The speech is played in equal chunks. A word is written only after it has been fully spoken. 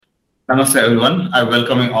Namaste everyone. I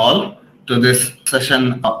welcome you all to this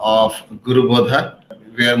session of Guru Bodha.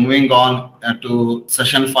 We are moving on to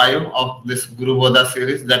session 5 of this Guru Bodha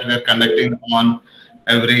series that we are conducting on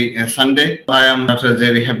every Sunday. I am Dr.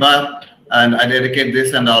 Jerry Hebar and I dedicate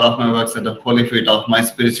this and all of my works at the holy feet of my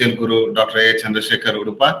spiritual guru, Dr. A. Chandrasekhar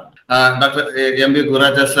Udupa. Dr. M.B.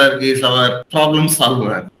 Guraja sir is our problem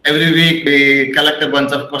solver. Every week we collect a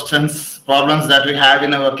bunch of questions, problems that we have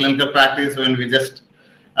in our clinical practice when we just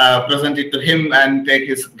present it to him and take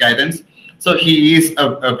his guidance. So he is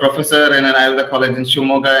a professor in an Ayurveda college in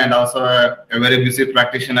Shimoga and also a very busy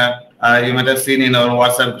practitioner. You might have seen in our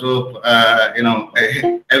WhatsApp group,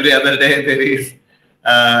 every other day there is,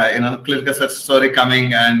 clinical success story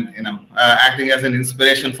coming and, acting as an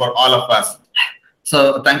inspiration for all of us.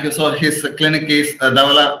 So thank you. So his clinic is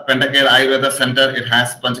Davala Pentacare Ayurveda Center. It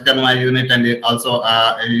has Panchakarma unit and it also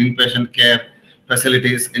inpatient care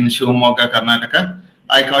facilities in Shimoga, Karnataka.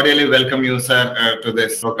 I cordially welcome you, sir, to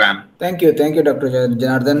this program. Thank you, Dr.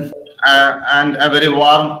 Janardhan. And a very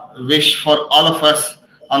warm wish for all of us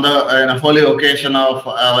on the holy occasion of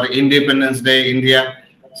our Independence Day, India.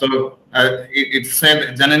 So it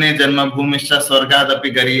said, Janani Janma Bhumishta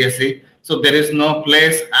Swargadapi Gariyasi. So there is no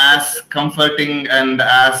place as comforting and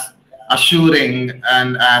as assuring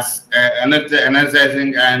and as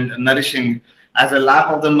energizing and nourishing as a lap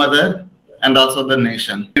of the mother and also the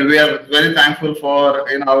nation. We are very thankful for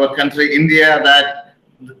our country, India, that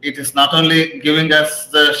it is not only giving us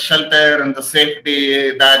the shelter and the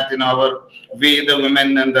safety that we, the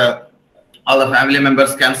women and all the family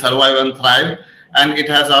members can survive and thrive, and it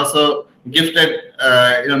has also gifted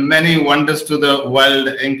many wonders to the world,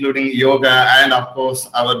 including yoga and of course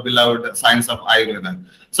our beloved science of Ayurveda.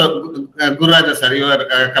 So Guru Raja sir, you are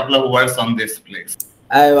a couple of words on this, please.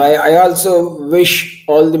 I also wish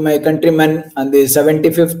all my countrymen on the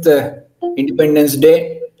 75th Independence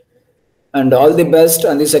Day and all the best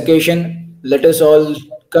on this occasion. Let us all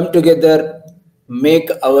come together,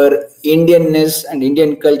 make our Indianness and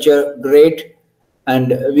Indian culture great, and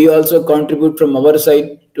we also contribute from our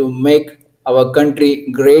side to make our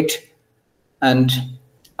country great. And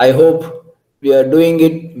I hope we are doing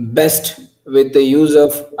it best with the use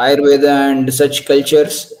of Ayurveda and such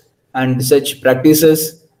cultures and such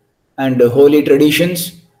practices and holy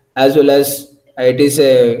traditions, as well as it is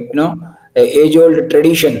a age-old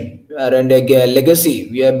tradition and a legacy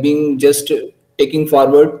we are being just taking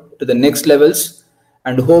forward to the next levels,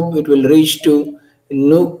 and hope it will reach to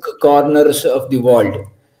nook corners of the world.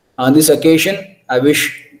 On this occasion, I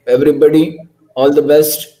wish everybody all the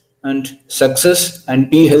best and success and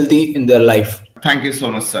be healthy in their life. Thank you so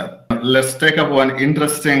much, sir. Let's take up one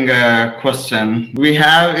interesting question. We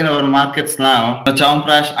have in our markets now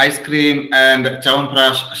Chyawanprash ice cream and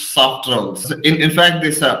Chyawanprash soft rolls. In fact,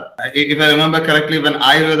 this, if I remember correctly, when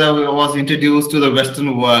Ayurveda was introduced to the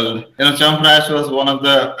Western world, Chyawanprash was one of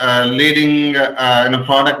the leading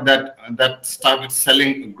product that started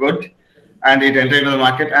selling good, and it entered into the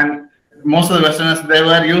market. And most of the Westerners, they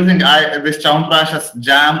were using this Chyawanprash as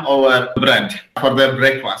jam over bread for their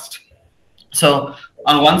breakfast. So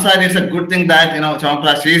on one side, it's a good thing that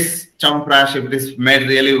Chyawanprash is Chyawanprash if it is made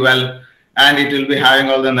really well, and it will be having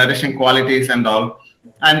all the nourishing qualities and all.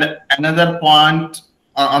 And another point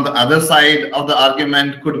on the other side of the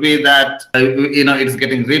argument could be that it's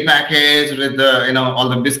getting repackaged with the all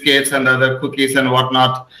the biscuits and other cookies and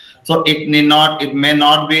whatnot. So it may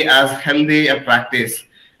not be as healthy a practice,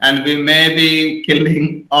 and we may be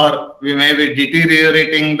killing or we may be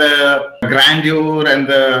deteriorating the grandeur and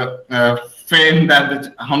the fame that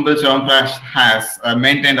the humble Chyawanprash has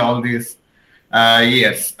maintained all these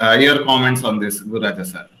years. Your comments on this, Guru Raja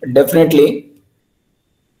sir? Definitely.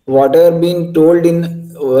 Whatever been told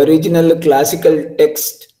in original classical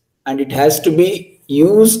text, and it has to be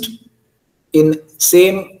used in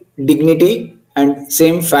same dignity and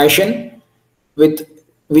same fashion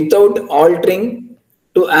without altering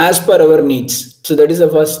to as per our needs. So that is the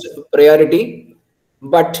first priority.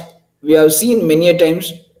 But we have seen many a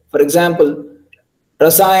times, for example,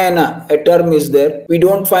 Rasayana, a term is there. We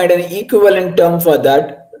don't find an equivalent term for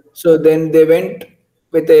that. So then they went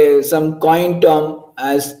with some coin term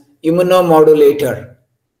as immunomodulator.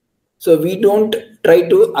 So we don't try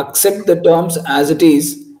to accept the terms as it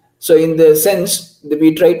is. So in the sense that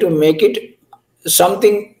we try to make it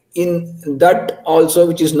something in that also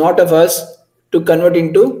which is not of us, to convert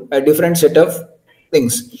into a different set of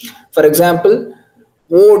things. For example,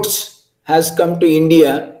 oats has come to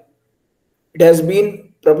India. It has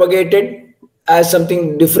been propagated as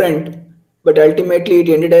something different, but ultimately it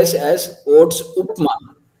ended as oats upma.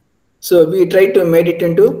 So we try to make it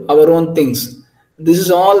into our own things. This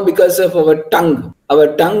is all because of our tongue.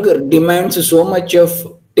 Our tongue demands so much of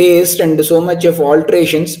taste and so much of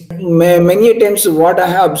alterations. Many times, what I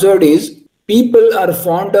have observed is people are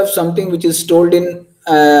fond of something which is told in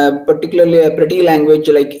particularly a pretty language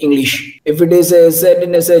like English. If it is said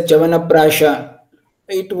in a Chavanaprasha,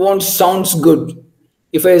 it won't sounds good.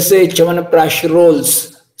 If I say Chavanaprash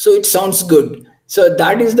rolls, so it sounds good. So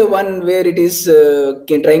that is the one where it is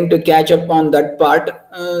trying to catch up on that part.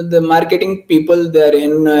 The marketing people, they are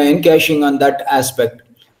encashing on that aspect.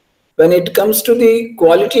 When it comes to the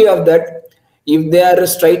quality of that, if they are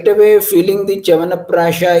straight away feeling the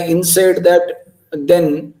Chavanaprasha inside that,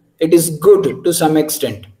 then it is good to some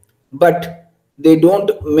extent. But they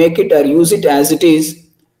don't make it or use it as it is,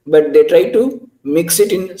 but they try to mix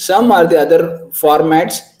it in some or the other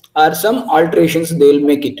formats or some alterations they will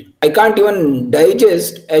make it. I can't even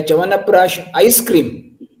digest a Chavanaprash ice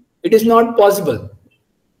cream. It is not possible.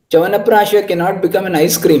 Chavanaprasha cannot become an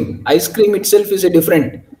ice cream. Ice cream itself is a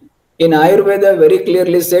different. In Ayurveda, very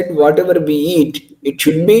clearly said, whatever we eat, it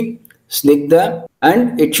should be snigdha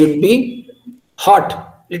and it should be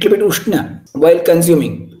hot, little bit ushna while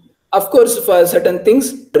consuming. Of course, for certain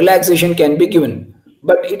things, relaxation can be given,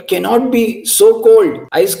 but it cannot be so cold.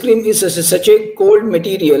 Ice cream is such a cold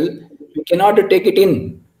material, you cannot take it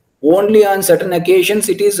in. Only on certain occasions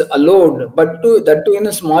it is allowed, but that too in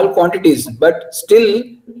a small quantities. But still,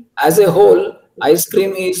 as a whole, ice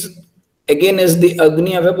cream is again is the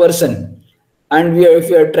agni of a person. And if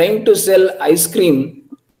we are trying to sell ice cream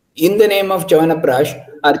in the name of Chavanaprash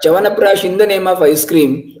or Chavanaprash in the name of ice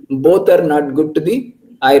cream, both are not good to the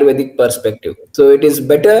Ayurvedic perspective. So it is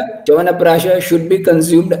better Chavanaprasha should be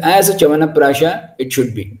consumed as a Chavanaprasha it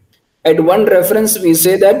should be. At one reference, we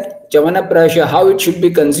say that Chavanaprasha, how it should be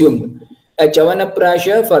consumed. A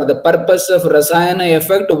Chavanaprasha, for the purpose of Rasayana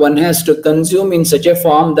effect, one has to consume in such a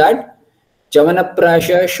form that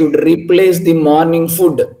Chavanaprasha should replace the morning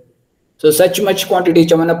food. So such much quantity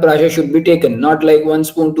Chavanaprasha should be taken, not like 1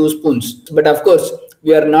 spoon, 2 spoons. But of course,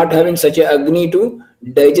 we are not having such a agni to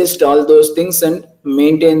digest all those things and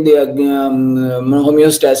maintain the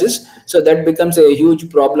homeostasis. So that becomes a huge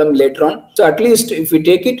problem later on. So at least if we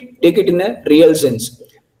take it in a real sense.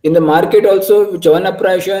 In the market also,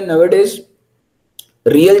 Chavanaprasha nowadays,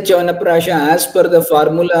 real Chavanaprasha as per the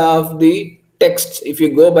formula of the texts, if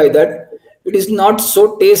you go by that, it is not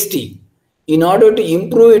so tasty. In order to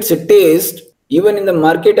improve its taste, even in the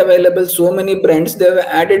market available, so many brands, they have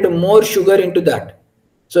added more sugar into that.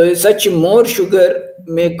 So such more sugar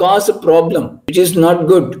may cause a problem, which is not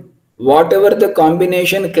good. Whatever the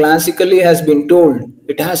combination classically has been told,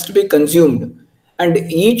 it has to be consumed. And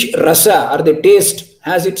each rasa or the taste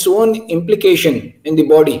has its own implication in the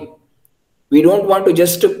body. We don't want to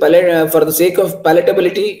just for the sake of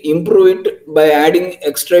palatability, improve it by adding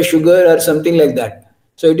extra sugar or something like that.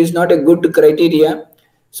 So it is not a good criteria.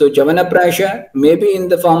 So Chavanaprasha may be in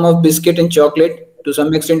the form of biscuit and chocolate to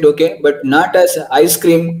some extent, okay, but not as ice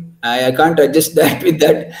cream. I can't adjust that with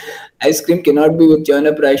that. Ice cream cannot be with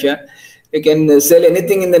Chavanaprasha. You can sell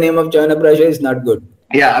anything in the name of Chavanaprasha is not good.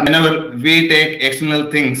 Yeah, whenever we take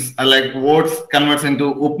external things like oats converts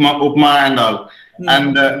into upma and all.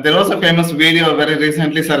 And there was a famous video very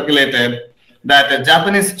recently circulated that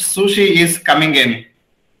Japanese sushi is coming in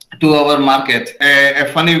to our market. A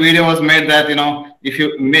funny video was made that if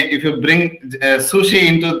you bring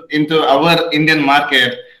sushi into our Indian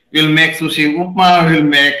market, we'll make sushi upma, we'll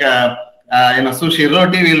make sushi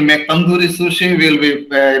roti, we'll make tandoori sushi, we'll be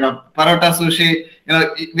parota sushi.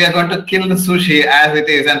 We are going to kill the sushi as it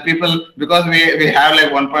is, and people, because we have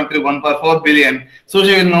like 1.3, 1.4 billion,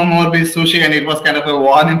 sushi will no more be sushi, and it was kind of a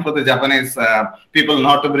warning for the Japanese people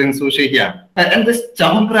not to bring sushi here. And this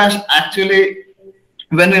Chyawanprash actually,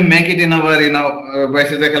 when we make it in our,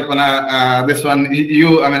 Vaishesha Kalpana, this one,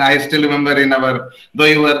 I still remember though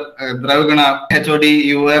you were Draviguna HOD,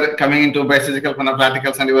 you were coming into Vaishesha Kalpana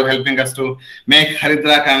practicals and you were helping us to make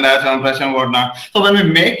Haridra Kanda, Chyawanprash and whatnot. So when we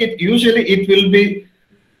make it, usually it will be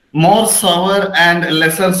more sour and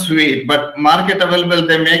lesser sweet, but market available,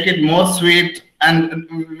 they make it more sweet and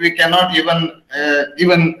we cannot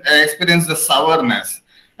even experience the sourness.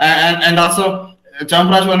 And also,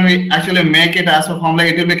 Chyawanprash, when we actually make it as a formula,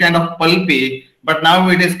 it will be kind of pulpy, but now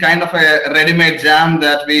it is kind of a ready-made jam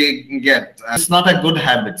that we get. It's not a good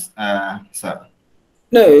habit, sir.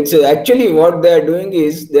 No, it's actually what they are doing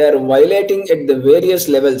is they are violating at the various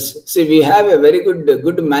levels. See, we have a very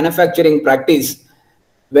good manufacturing practice.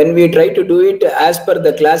 When we try to do it as per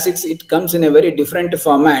the classics, it comes in a very different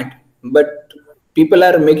format, but people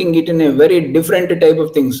are making it in a very different type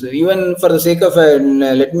of things. Even for the sake of,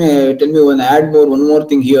 let me tell you add one more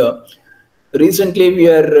thing here. recently we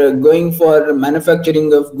are going for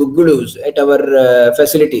manufacturing of Gugulus at our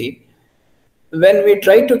facility. When we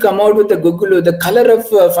try to come out with the Gugulu, the color of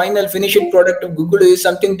final finished product of Gugulu is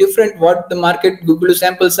something different what the market Gugulu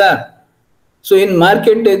samples are. So in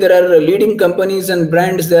market there are leading companies and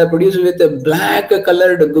brands that are produced with a black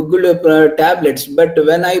colored Gugulu tablets, but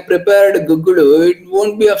when I prepared Gugulu, it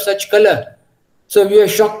won't be of such color. So we are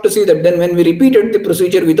shocked to see that. Then when we repeated the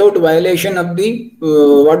procedure without violation of the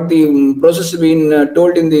what the process been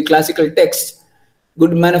told in the classical text,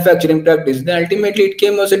 good manufacturing practice, then ultimately it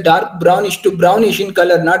came as a dark brownish to brownish in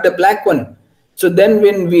color, not a black one. So then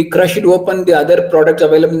when we crush it open the other products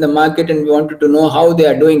available in the market and we wanted to know how they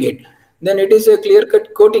are doing it, then it is a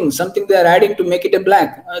clear-cut coating, something they are adding to make it a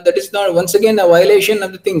black. That is not, once again, a violation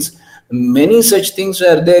of the things. Many such things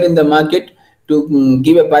are there in the market to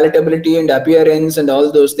give a palatability and appearance and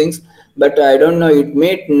all those things. But I don't know, it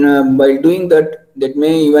may, by doing that, that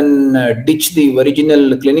may even ditch the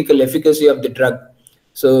original clinical efficacy of the drug.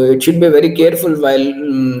 So it should be very careful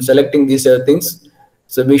while selecting these things.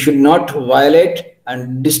 So we should not violate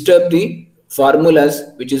and disturb the formulas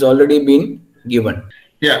which is already been given.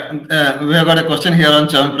 Yeah, we have got a question here on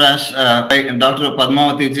Chyawanprash. Dr.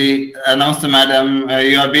 Padmavati ji announced, Madam,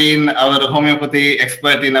 you have been our homeopathy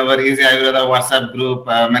expert in our Easy Ayurveda WhatsApp group.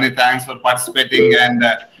 Many thanks for participating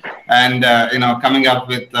and coming up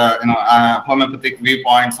with homeopathic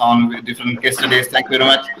viewpoints on different case studies. Thank you very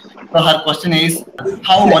much. So her question is,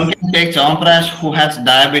 how one can take Chyawanprash who has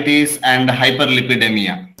diabetes and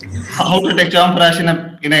hyperlipidemia? How to take Chyawanprash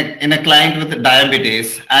in a client with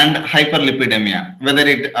diabetes and hyperlipidemia, whether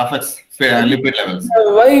it affects lipid levels?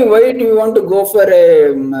 Why do you want to go for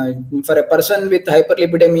a person with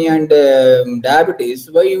hyperlipidemia and diabetes?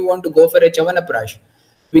 Why you want to go for a Chyawanprash?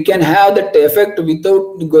 We can have that effect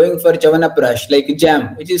without going for Chyawanprash, like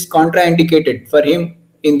jam, which is contraindicated for him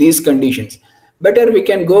in these conditions. Better we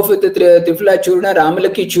can go for the Trifla Churna or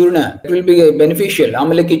Amalaki Churna. It will be beneficial.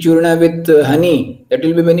 Amalaki Churna with honey, that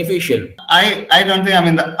will be beneficial. I don't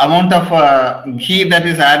think, the amount of ghee that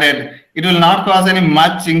is added, it will not cause any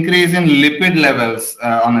much increase in lipid levels,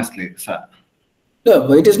 honestly, sir.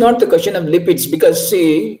 No, it is not the question of lipids, because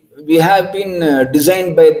see, we have been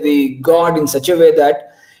designed by the God in such a way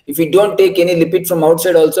that if we don't take any lipid from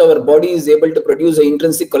outside also, our body is able to produce an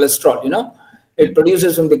intrinsic cholesterol, It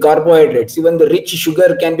produces from the carbohydrates. Even the rich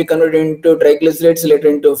sugar can be converted into triglycerides, later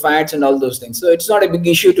into fats and all those things. So it's not a big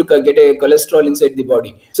issue to get a cholesterol inside the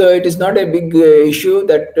body. So it is not a big issue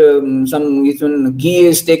that some ghee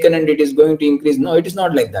is taken and it is going to increase. No, it is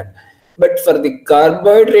not like that. But for the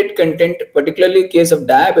carbohydrate content, particularly in case of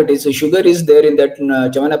diabetes, so sugar is there in that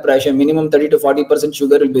Chyawanprash, minimum 30 to 40%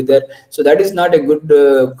 sugar will be there. So that is not a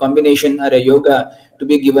good combination or a yoga to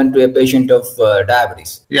be given to a patient of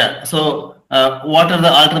diabetes. Yeah. So what are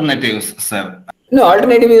the alternatives, sir? No,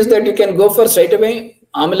 alternative is that you can go for straight away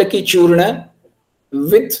Amalaki Churna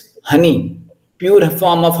with honey, pure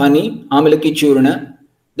form of honey, Amalaki Churna.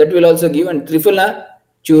 That will also give, and Trifla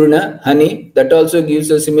Churna, honey, that also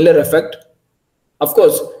gives a similar effect. Of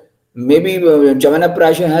course, maybe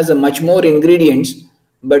Chyawanprash has a much more ingredients,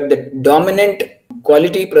 but the dominant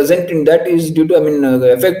quality present in that is due to,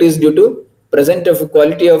 effect is due to present of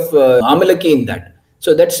quality of Amalaki in that.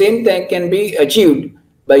 So that same thing can be achieved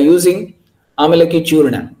by using Amalaki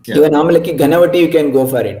Churna. Yeah. Even Amalaki Ghanavati, you can go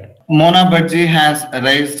for it. Mona Bhattji has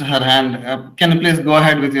raised her hand. Can you please go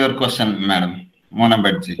ahead with your question, Madam? Mona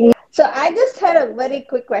Bhattji. So I just had a very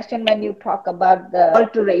quick question when you talk about the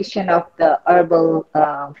alteration of the herbal,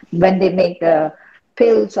 when they make the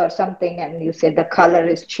pills or something and you say the color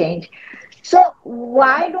is changed. So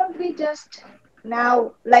why don't we just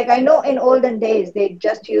now, like I know in olden days, they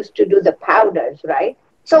just used to do the powders, right?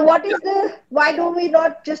 So why don't we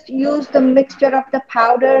not just use the mixture of the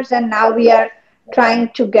powders and now we are trying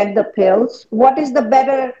to get the pills? What is the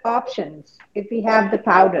better options if we have the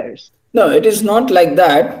powders? No, it is not like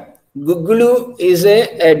that. Gugulu is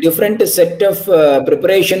a different set of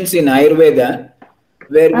preparations in Ayurveda,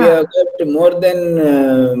 where we have got more than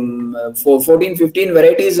 14-15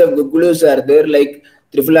 varieties of Gugulus are there, like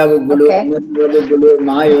Trifla Gugulu, Gugulu,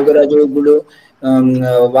 Mahayogaraja Gugulu,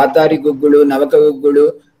 Vatari Gugulu, Navaka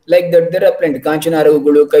Gugulu, like that. There are plenty, Kanchanara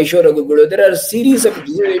Gugulu, Kaishora Gugulu. There are series of,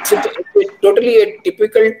 it's totally a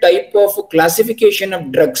typical type of classification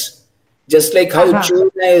of drugs. Just like how Churna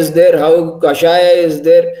is there, how Kashaya is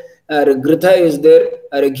there, or Gritha is there,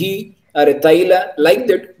 or Ghee, or Taila, like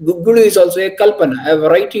that. Gugulu is also a Kalpana, a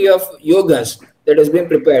variety of yogas that has been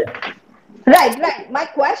prepared. Right. My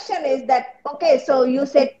question is that, okay, so you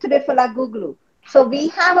said Trifla Gugulu. So we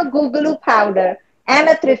have a Gugulu powder and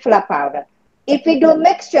a Trifla powder. If we do a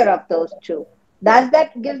mixture of those two, Does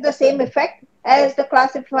that give the same effect as the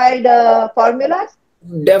classified formulas?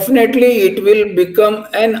 Definitely, it will become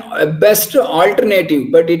a best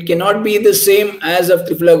alternative, but it cannot be the same as of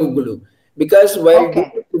Triphala Guggulu. Because while Okay.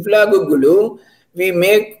 doing Triphala Guggulu, we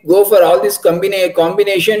may go for all this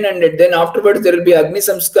combination, and then afterwards there will be Agni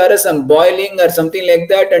Samskara, some boiling or something like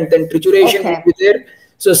that, and then trituration will Okay. be there.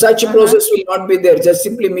 So such a process will not be there, just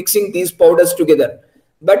simply mixing these powders together.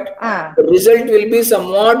 But Ah. the result will be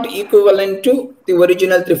somewhat equivalent to the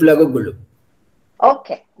original Triphala Guggulu.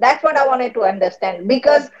 Okay, that's what I wanted to understand,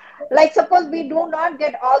 because like suppose we do not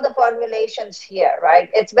get all the formulations here, right?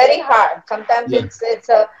 It's very hard. Sometimes Yeah. it's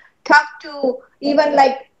tough to even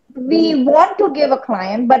like we want to give a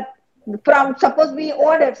client, but from suppose we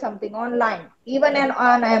order something online, even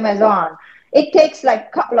on Amazon, it takes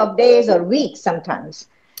like couple of days or weeks sometimes.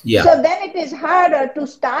 Yeah. So then it is harder to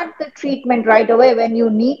start the treatment right away when you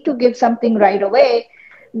need to give something right away.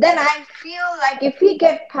 Then I feel like if we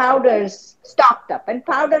get powders stocked up, and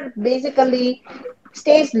powder basically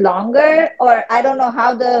stays longer, or I don't know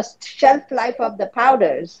how the shelf life of the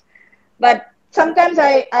powders, but sometimes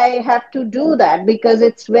I have to do that because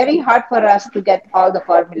it's very hard for us to get all the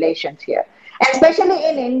formulations here. And especially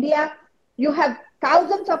in India, you have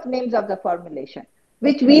thousands of names of the formulation,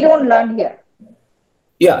 which we don't learn here.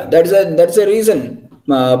 Yeah, that's a reason.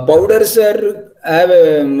 Powders have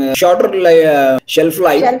a shorter shelf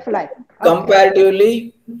life. Shelf life. Okay.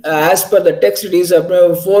 Comparatively, as per the text, it is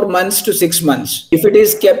 4 months to 6 months. If it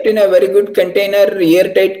is kept in a very good container,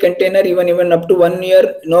 airtight container, even up to 1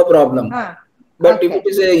 year, no problem. But if it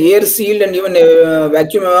is a air sealed and even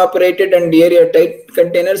vacuum evaporated and airtight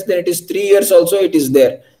containers, then it is 3 years also it is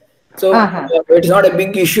there. So it's not a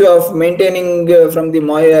big issue of maintaining from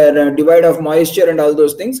the divide of moisture and all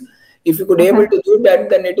those things. If you could able to do that,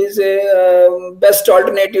 then it is a best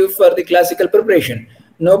alternative for the classical preparation.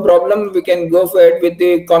 No problem. We can go for it with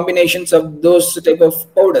the combinations of those type of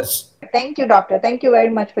powders. Thank you, doctor. Thank you very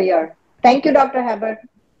much for your. Thank you, Dr. Hebert.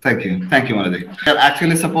 Thank you, Maladi. You're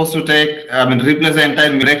actually supposed to replace the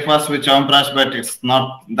entire breakfast with Chyawanprash, but it's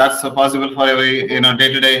not that's possible for every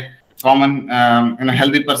day-to-day common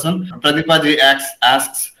healthy person. Pradipa ji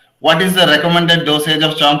asks, what is the recommended dosage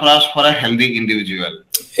of Chyawanprash for a healthy individual?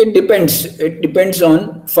 It depends. It depends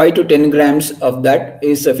on 5 to 10 grams of that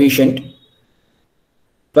is sufficient.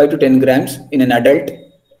 5 to 10 grams in an adult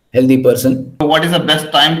healthy person. So what is the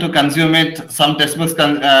best time to consume it? Some textbooks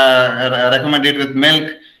recommend it with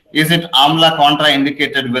milk. Is it amla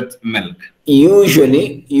contraindicated with milk?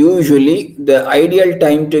 Usually the ideal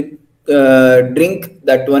time to drink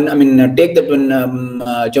that one, take that one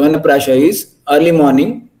Chyawanprash is early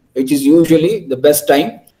morning, which is usually the best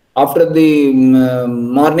time. After the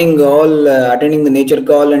morning all attending the nature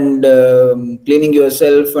call and cleaning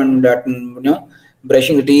yourself and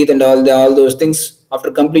brushing the teeth and all those things,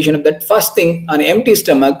 after completion of that, first thing on empty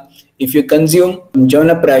stomach, if you consume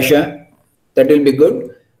Chyawanprash, that will be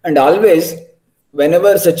good. And always,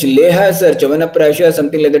 whenever such lehas or Chyawanprash,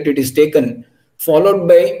 something like that, it is taken, followed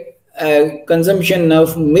by consumption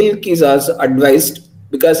of milk is also advised,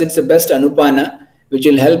 because it's the best anupana, which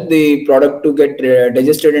will help the product to get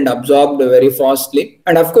digested and absorbed very fastly.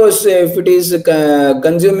 And of course, if it is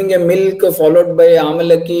consuming a milk followed by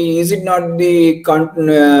amalaki, is it not the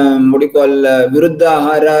viruddha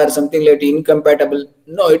ahara or something like incompatible?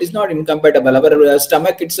 No, it is not incompatible. Our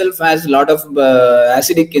stomach itself has a lot of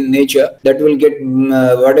acidic in nature that will get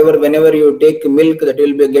whenever you take milk, that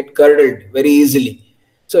will get curdled very easily.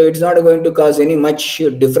 So it's not going to cause any much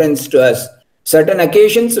difference to us. Certain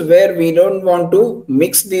occasions where we don't want to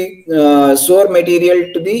mix the sour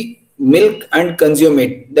material to the milk and consume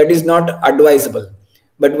it, that is not advisable.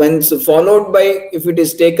 But when followed by, if it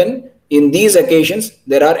is taken in these occasions,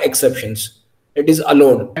 there are exceptions. It is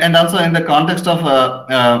allowed. And also in the context of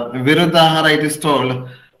Viruddhahara, it is told,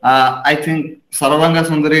 I think Sarvanga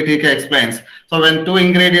Sundari Tika explains. So when two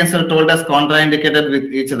ingredients are told as contraindicated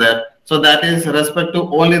with each other, so that is respect to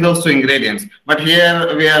only those two ingredients. But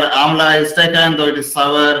here we are amla is taken, though it is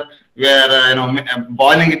sour. We are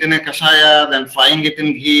boiling it in a kashaya, then frying it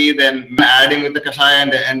in ghee, then adding with the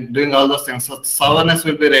kashaya and doing all those things. So sourness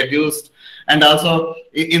will be reduced. And also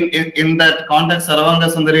in that context,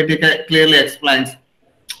 Sarvanga Sundari Tika clearly explains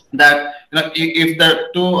that if the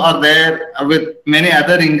two are there with many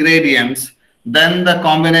other ingredients, then the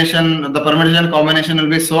permutation combination will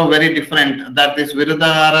be so very different that this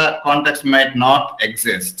Viruddhahara context might not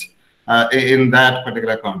exist in that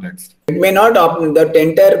particular context. It may not, that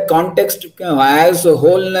entire context as a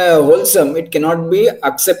whole wholesome, it cannot be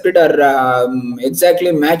accepted or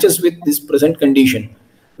exactly matches with this present condition,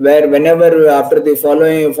 where whenever after the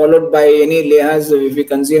followed by any lehas, if we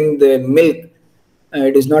consume the milk,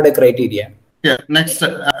 it is not a criteria. Yeah. Next,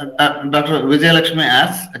 Dr. Vijayalakshmi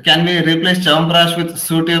asks, can we replace Chyawanprash with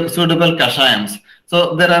suitable kashayams?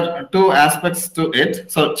 So there are two aspects to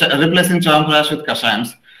it. So replacing Chyawanprash with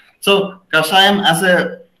kashayams. So kashayam as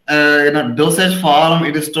a dosage form,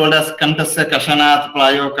 it is told as kantasya kashanat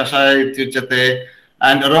prayo kashaya ityuchate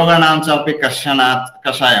and roganam chapi kashanat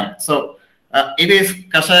kashayam. So it is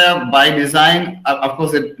kashaya by design. Of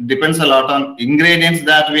course, it depends a lot on ingredients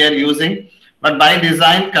that we are using. But by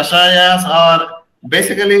design, kashayas are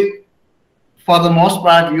basically, for the most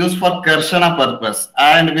part, used for karshana purpose.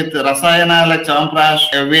 And with rasayana like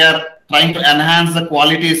Chyawanprash, we are trying to enhance the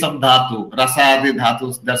qualities of dhatu, rasadi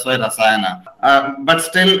dhatus, that's why rasayana. But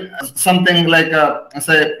still, something like,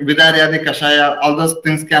 say, vidaryadi kashaya, all those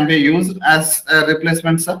things can be used as a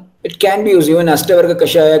replacement, sir? It can be used. Even Ashtavarga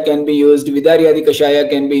kashaya can be used. Vidaryadi kashaya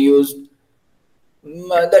can be used.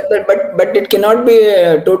 But it cannot be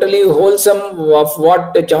totally wholesome of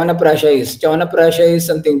what Chyawanprasha is. Chyawanprasha is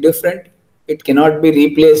something different. It cannot be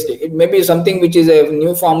replaced. It may be something which is a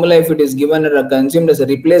new formula. If it is given or consumed as a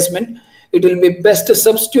replacement, it will be best a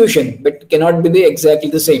substitution, but cannot be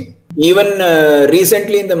exactly the same. Even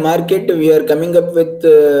recently in the market, we are coming up with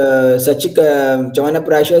such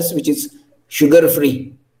Chyawanprashas which is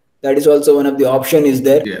sugar-free. That is also one of the option is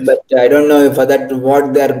there. Yes. But I don't know for that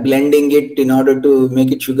what they are blending it in order to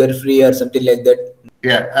make it sugar-free or something like that.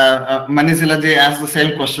 Yeah, Manizilaji asked the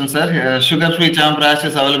same question, sir. Sugar-free Chyawanprash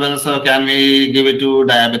is available, so can we give it to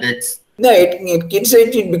diabetics? No,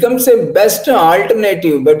 it becomes a best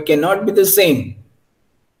alternative, but cannot be the same.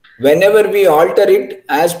 Whenever we alter it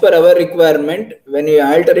as per our requirement, when we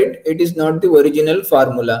alter it, it is not the original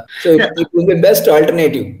formula. So it will be best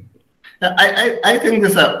alternative. I think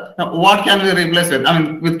this, what can we replace with? I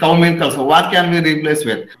mean, with cow milk also, what can we replace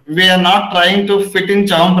with? We are not trying to fit in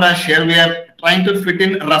Chyawanprash here. We are trying to fit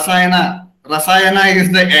in rasayana. Rasayana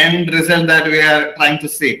is the end result that we are trying to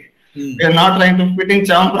seek. We are not trying to fit in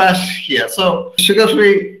Chyawanprash here. So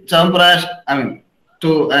sugar-free Chyawanprash, I mean,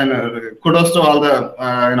 kudos to all the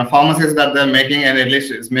pharmacies that they're making, and at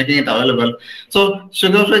least it's making it available. So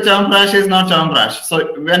sugar-free Chyawanprash is not Chyawanprash.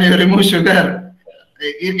 So when you remove sugar,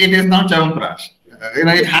 it is not Chyawanprash.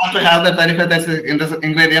 It has to have the peripheral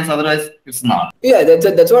ingredients, otherwise it's not. Yeah,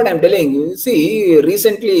 that's what I'm telling you. See,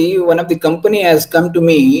 recently one of the company has come to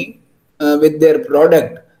me with their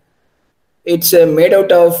product. It's made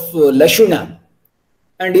out of lashuna.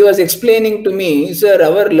 And he was explaining to me, sir,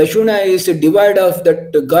 our lashuna is devoid of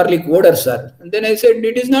that garlic odor, sir. And then I said,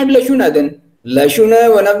 it is not lashuna then.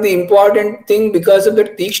 Lashuna, one of the important thing because of the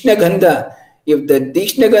Tikshna Gandha. If the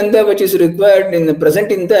Tikshna Gandha which is required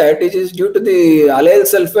present in that, it is due to the allyl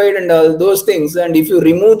sulfide and all those things. And if you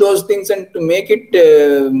remove those things and to make it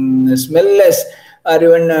smellless, or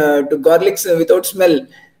even to garlics without smell,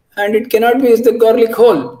 and it cannot be the garlic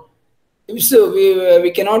whole. So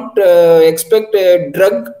we cannot expect a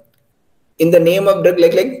drug in the name of drug.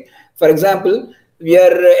 Like for example, we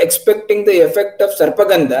are expecting the effect of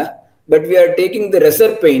Sarpagandha, but we are taking the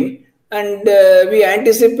Reserpine. And we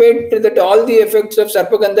anticipate that all the effects of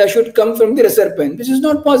Sarpagandha should come from the Reserpine. This is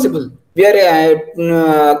not possible. We are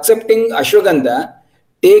accepting Ashwagandha,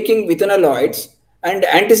 taking vithanolides, and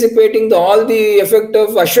anticipating all the effect of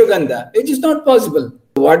Ashwagandha. It is not possible.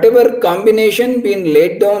 Whatever combination being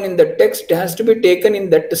laid down in the text has to be taken in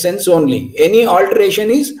that sense only. Any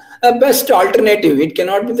alteration is a best alternative. It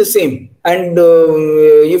cannot be the same. And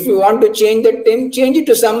if you want to change that name, change it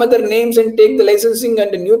to some other names and take the licensing,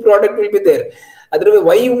 and a new product will be there. Otherwise,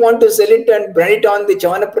 why you want to sell it and brand it on the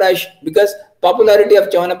Chyawanprash? Because popularity of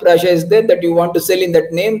Chyawanprash is there that you want to sell in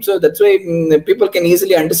that name. So that's why people can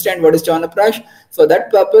easily understand what is Chyawanprash. For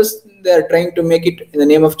that purpose, they are trying to make it in the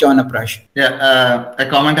name of Chyawanprash. Yeah, a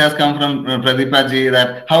comment has come from Pradeepa ji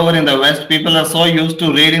that, however, in the West, people are so used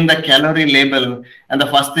to reading the calorie label, and the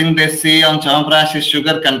first thing they see on Chyawanprash is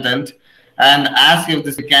sugar content, and ask if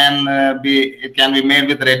this can be made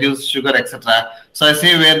with reduced sugar, etc. So I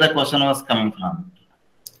see where the question was coming from.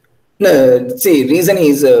 No, see, reason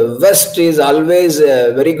is West is always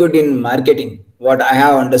very good in marketing. What I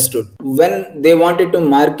have understood, when they wanted to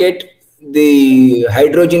market the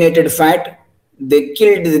hydrogenated fat, they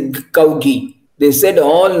killed the cow ghee. They said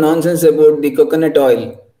all nonsense about the coconut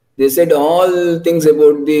oil. They said all things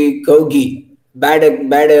about the cow ghee, bad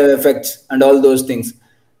effects and all those things.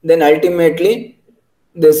 Then ultimately,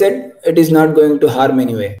 they said it is not going to harm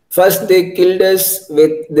anyway. First, they killed us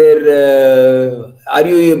with their, are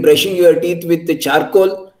you brushing your teeth with the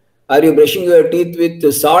charcoal? Are you brushing your teeth with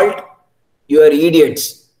the salt? You are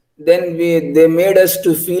idiots. Then they made us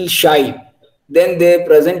to feel shy. Then they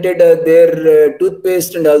presented their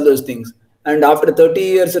toothpaste and all those things. And after 30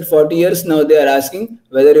 years or 40 years, now they are asking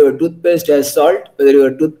whether your toothpaste has salt, whether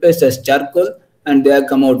your toothpaste has charcoal, and they have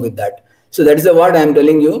come out with that. So that is what I am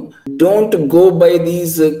telling you. Don't go by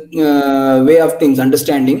these way of things,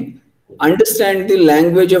 understanding. Understand the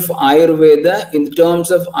language of Ayurveda in terms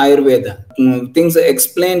of Ayurveda. Things are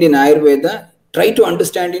explained in Ayurveda. Try to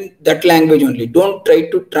understand in that language only. Don't try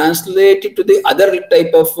to translate it to the other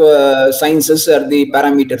type of sciences or the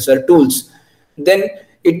parameters or tools. Then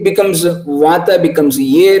it becomes Vata becomes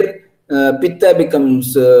air, Pitta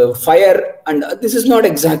becomes fire, and this is not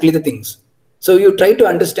exactly the things. So you try to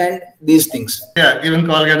understand these things. Yeah, even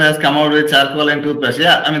Colgate has come out with charcoal and toothbrush.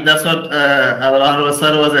 Yeah, I mean that's what our honorable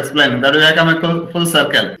sir was explaining. That we have come a full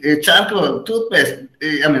circle. Charcoal, toothpaste.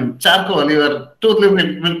 I mean charcoal. Your tooth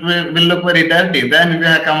will look very dirty. Then we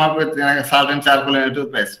have come up with salt and charcoal in a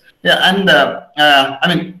toothpaste. Yeah, and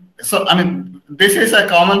this is a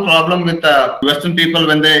common problem with Western people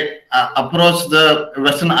when they approach the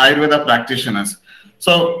Western Ayurveda practitioners.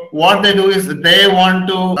 So what they do is they want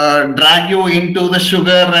to drag you into the sugar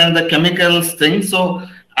and the chemicals thing. So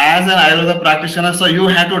as an Ayurveda practitioner, so you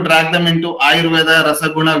have to drag them into Ayurveda,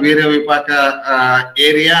 Rasaguna, Virya Vipaka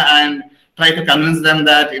area and try to convince them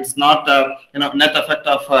that it's not net effect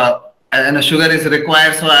of sugar is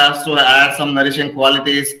required so as to add some nourishing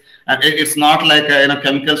qualities. And it's not like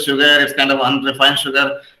chemical sugar. It's kind of unrefined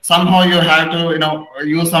sugar. Somehow you have to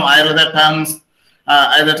use some Ayurveda terms,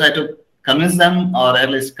 either try to convince them or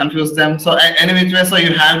at least confuse them. So any which way, so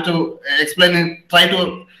you have to try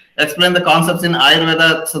to explain the concepts in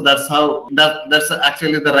Ayurveda. So that's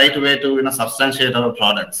actually the right way to substantiate our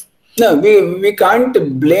products. No, we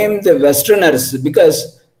can't blame the Westerners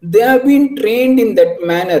because they have been trained in that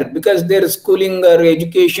manner, because their schooling or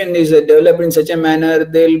education is developed in such a manner.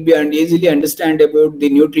 They'll be easily understand about the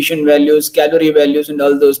nutrition values, calorie values, and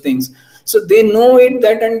all those things. So they know it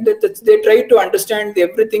that, and they try to understand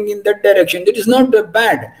everything in that direction. It is not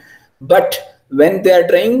bad. But when they are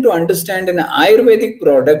trying to understand an Ayurvedic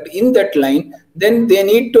product in that line, then they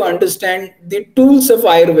need to understand the tools of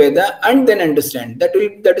Ayurveda and then understand. That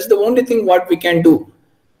is the only thing what we can do.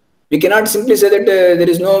 We cannot simply say that there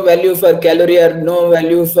is no value for calorie or no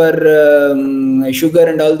value for sugar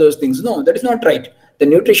and all those things. No, that is not right. The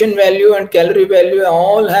nutrition value and calorie value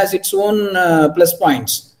all has its own plus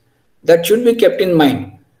points. That should be kept in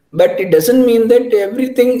mind. But it doesn't mean that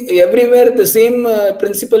everywhere the same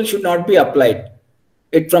principle should not be applied.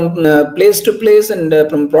 It from place to place and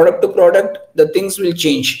from product to product, the things will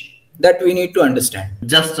change. That we need to understand.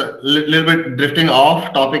 Just a little bit drifting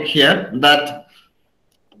off topic here, that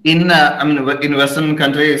in Western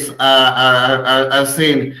countries, I've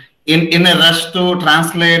seen in a rush to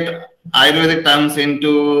translate Ayurvedic terms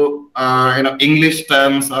into English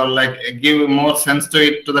terms or like give more sense to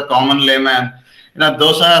it to the common layman.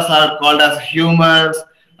 Doshas are called as humors.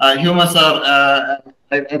 Humors are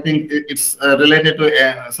I think it's related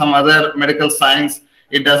to some other medical science.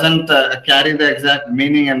 It doesn't carry the exact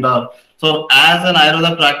meaning and all. So as an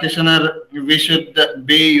Ayurveda practitioner, we should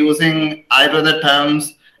be using Ayurveda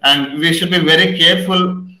terms, and we should be very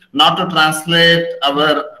careful not to translate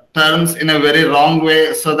our terms in a very wrong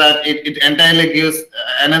way, so that it entirely gives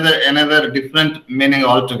another different meaning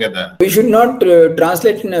altogether. We should not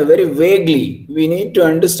translate in a very vaguely. We need to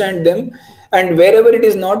understand them, and wherever it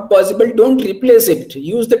is not possible, don't replace it.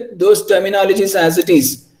 Use those terminologies as it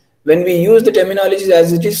is. When we use the terminologies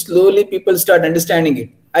as it is, slowly people start understanding it.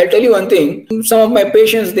 I'll tell you one thing. Some of my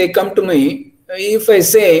patients, they come to me. If I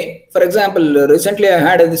say, for example, recently I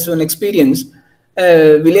had this one experience.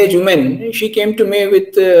 A village woman, she came to me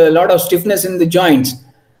with a lot of stiffness in the joints,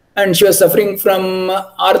 and she was suffering from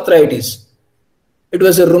arthritis. It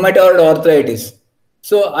was a rheumatoid arthritis.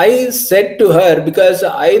 So I said to her, because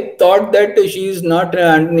I thought that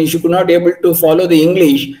she could not able to follow the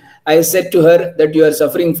English, I said to her that you are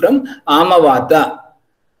suffering from Amavata.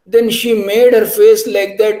 Then she made her face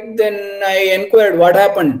like that. Then I inquired what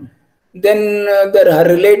happened. Then her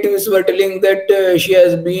relatives were telling that she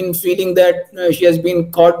has been feeling that she has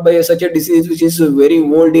been caught by such a disease which is very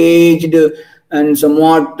old aged and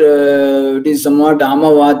somewhat it is somewhat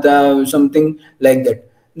Amavata, something like that.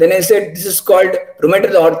 Then I said, this is called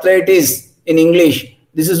rheumatoid arthritis in English.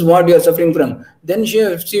 This is what you are suffering from. Then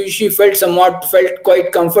she felt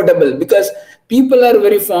quite comfortable, because people are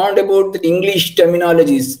very fond about the English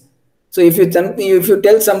terminologies. So if you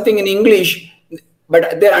tell something in English,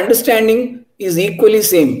 but their understanding is equally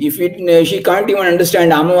same. If she can't even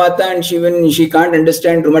understand Amavata, and she can't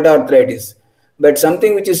understand rheumatoid arthritis. But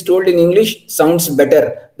something which is told in English sounds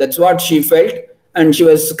better. That's what she felt, and she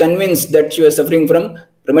was convinced that she was suffering from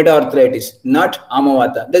rheumatoid arthritis, not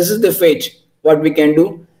Amavata. This is the fate. What we can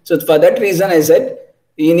do, So for that reason, I said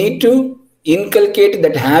you need to inculcate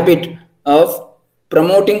that habit of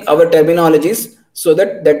promoting our terminologies so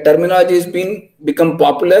that that terminology has become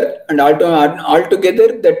popular, and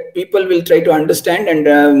altogether that people will try to understand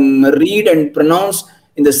and read and pronounce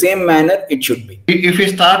in the same manner it should be. If we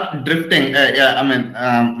start drifting,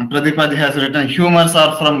 Pradeepaji has written humors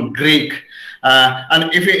are from Greek, and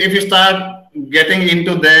if you start getting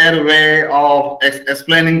into their way of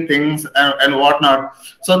explaining things and whatnot,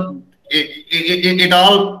 so it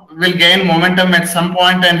all will gain momentum at some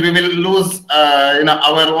point, and we will lose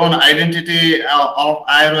our own identity of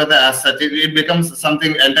Ayurveda as such. It becomes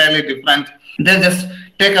something entirely different. They just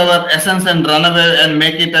take our essence and run away and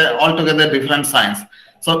make it altogether different science.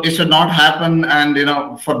 So it should not happen,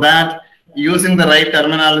 and for that, using the right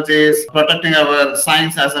terminologies, protecting our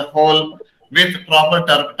science as a whole with proper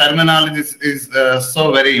terminologies is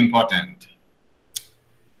so very important.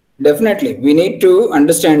 Definitely, we need to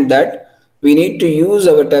understand that we need to use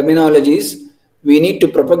our terminologies, we need to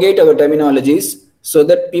propagate our terminologies so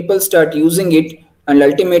that people start using it, and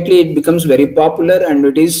ultimately it becomes very popular and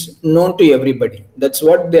it is known to everybody. That's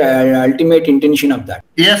what the ultimate intention of that.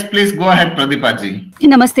 Yes, please go ahead, Pradeepaji.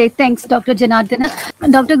 Namaste. Thanks, Dr.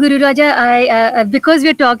 Janardana. Dr. Gururaja, I because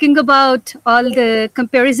we're talking about all the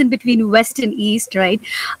comparison between West and East, right?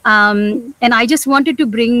 And I just wanted to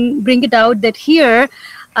bring it out that here,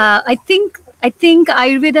 I think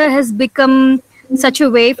Ayurveda has become such a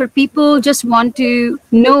way for people just want to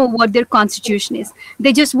know what their constitution is.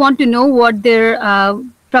 They just want to know what their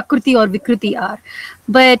Prakriti or Vikruti are.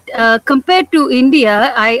 But compared to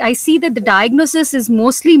India, I see that the diagnosis is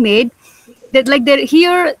mostly made that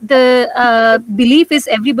here the belief is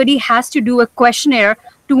everybody has to do a questionnaire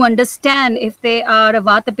to understand if they are a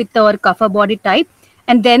Vata, Pitta or Kapha body type,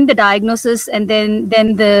 and then the diagnosis, and then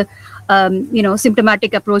the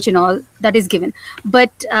symptomatic approach and all that is given.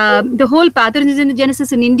 But the whole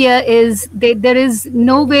pathogenesis in India is there is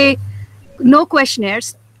no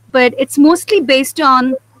questionnaires, but it's mostly based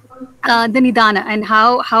on the nidana and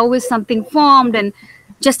how is something formed, and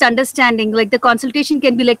just understanding. Like the consultation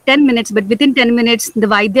can be like 10 minutes, but within 10 minutes the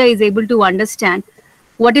Vaidya is able to understand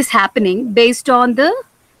what is happening based on the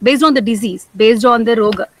disease, based on the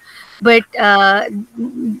roga. But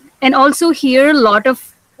and also here a lot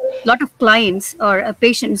of clients or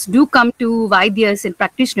patients do come to Vaidyas and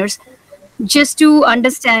practitioners just to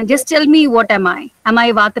understand, just tell me what am I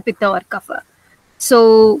Vata, Pitta or Kapha.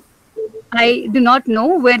 So I do not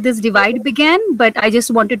know where this divide began, but I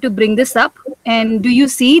just wanted to bring this up. And do you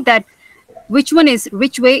see that which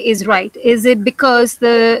way is right? Is it because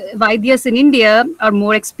the Vaidyas in India are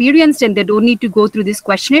more experienced and they don't need to go through this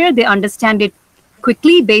questionnaire, they understand it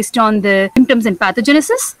quickly based on the symptoms and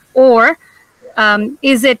pathogenesis? Or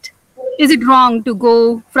is it wrong to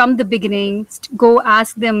go from the beginning, go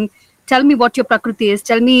ask them, tell me what your Prakriti is,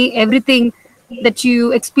 tell me everything that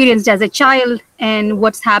you experienced as a child and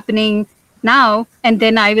what's happening now, and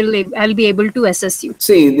then I'll be able to assess you.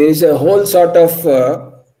 See, there is a whole sort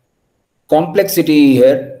of complexity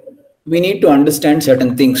here. We need to understand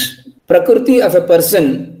certain things. Prakriti of a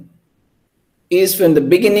person is from the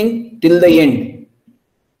beginning till the end,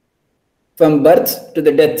 from birth to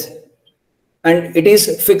the death, and it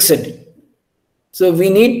is fixed. So we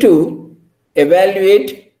need to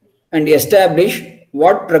evaluate and establish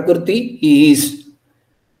what Prakriti he is.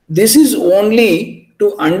 This is only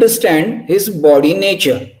to understand his body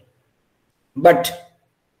nature. But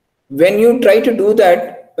when you try to do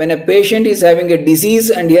that, when a patient is having a disease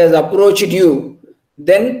and he has approached you,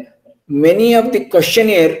 then many of the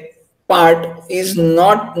questionnaire part is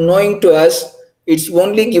not knowing to us. It's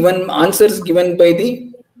only given answers given by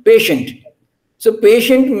the patient. So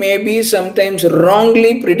patient may be sometimes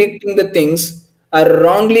wrongly predicting the things or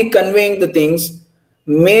wrongly conveying the things,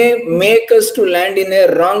 may make us to land in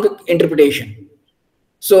a wrong interpretation.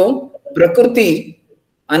 So Prakriti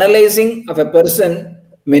analyzing of a person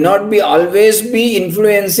may not be always be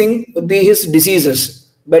influencing his diseases,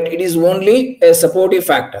 but it is only a supportive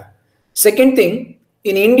factor. Second thing,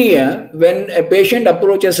 in India, when a patient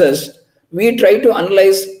approaches us, we try to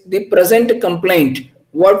analyze the present complaint,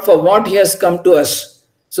 what he has come to us.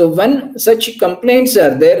 So when such complaints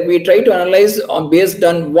are there, we try to analyze based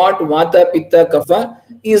on what Vata, Pitta, Kapha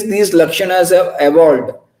is these lakshanas have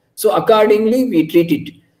evolved. So accordingly, we treat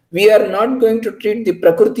it. We are not going to treat the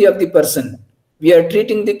Prakriti of the person. We are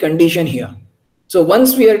treating the condition here. So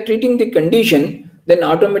once we are treating the condition, then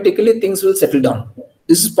automatically things will settle down.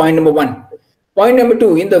 This is point number one. Point number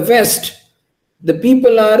two, in the West, the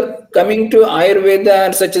people are coming to Ayurveda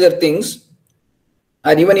and such other things,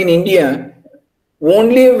 or even in India,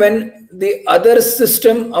 only when the other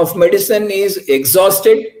system of medicine is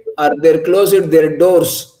exhausted or they're closed their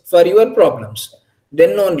doors for your problems,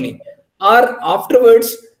 then only. Or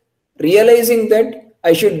afterwards, realizing that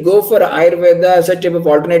I should go for Ayurveda, such type of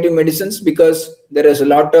alternative medicines, because there is a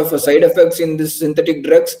lot of side effects in this synthetic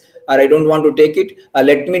drugs, or I don't want to take it, or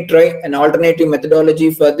let me try an alternative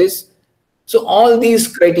methodology for this. So all these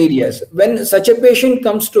criteria, when such a patient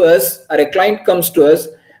comes to us or a client comes to us,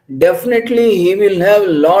 definitely he will have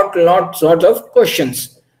lot sort of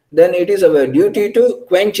questions. Then it is our duty to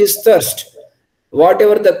quench his thirst.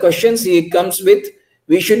 Whatever the questions he comes with,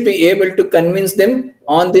 we should be able to convince them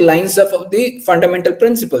on the lines of the fundamental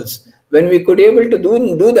principles. When we could able to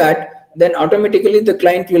do that, then automatically the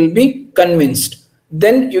client will be convinced.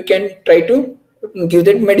 Then you can try to give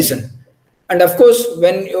that medicine. And of course,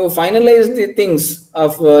 when you finalize the things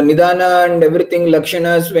of Nidana and everything,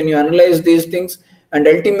 Lakshanas, when you analyze these things, and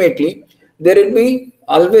ultimately there will be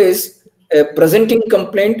always a presenting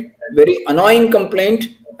complaint, very annoying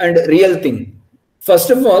complaint, and real thing.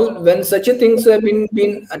 First of all, when such a things have been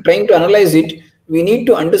trying to analyze it, we need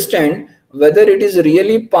to understand whether it is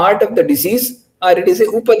really part of the disease or it is a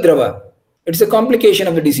upadrava. It's a complication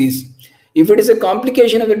of the disease. If it is a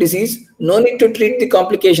complication of the disease, no need to treat the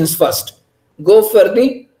complications first. Go for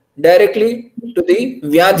the directly to the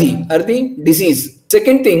vyadhi or the disease.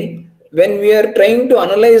 Second thing, when we are trying to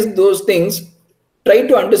analyze those things, try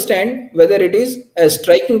to understand whether it is a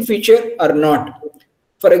striking feature or not.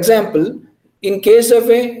 For example, in case of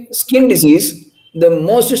a skin disease, the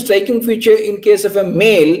most striking feature in case of a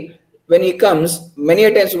male, when he comes, many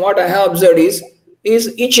a times what I have observed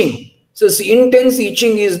is itching. So intense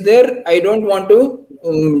itching is there. I don't want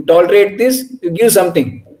to tolerate this, give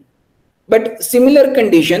something. But similar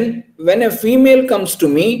condition, when a female comes to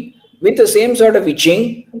me with the same sort of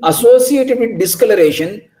itching associated with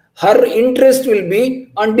discoloration, her interest will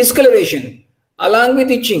be on discoloration along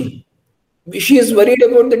with itching. She is worried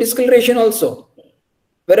about the discoloration also.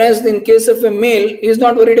 Whereas in case of a male, he is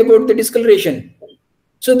not worried about the discoloration.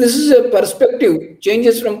 So this is a perspective,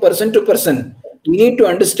 changes from person to person. We need to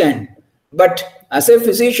understand. But as a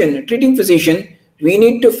physician, treating physician, we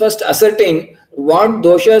need to first ascertain what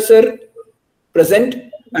doshas are present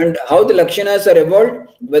and how the lakshanas are evolved,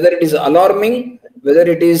 whether it is alarming, whether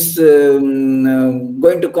it is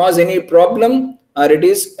going to cause any problem, or it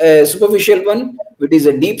is a superficial one, it is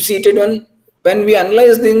a deep-seated one. When we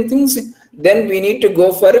analyze these things, then we need to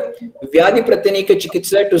go for Vyadhi Pratyanika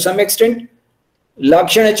Chikitsa to some extent,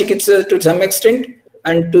 Lakshana Chikitsa to some extent,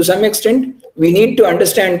 and to some extent, we need to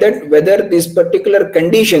understand that whether this particular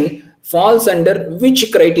condition falls under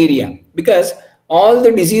which criteria. Because all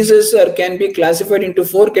the diseases can be classified into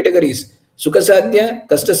 4 categories: Sukhasadhya,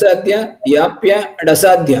 Kashtasadhya, Yapya, and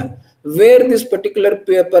Asadhya, where this particular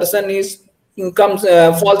person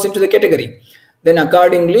falls into the category. Then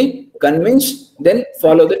accordingly, convince, then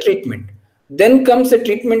follow the treatment. Then comes the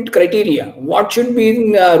treatment criteria. What should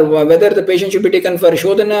be, whether the patient should be taken for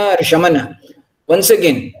Shodhana or Shamana. Once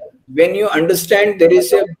again, when you understand there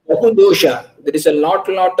is a Bahudosha, there is a lot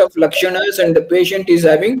of Lakshanas and the patient is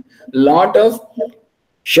having lot of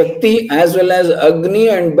Shakti as well as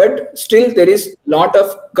Agni, but still there is lot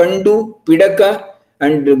of Kandu, Pidaka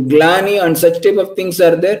and Glani and such type of things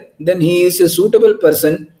are there, then he is a suitable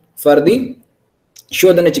person for the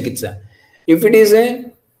Shodhana Chikitsa. If it is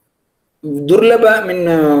a Durlabha,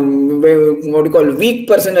 what you call weak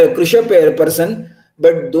person, a Krusha person,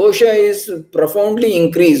 but dosha is profoundly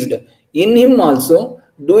increased in him also,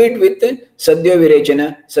 do it with Sadhyo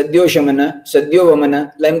Virechana, Sadhyo Shamana, Sadhyo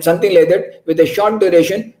Vamana, something like that, with a short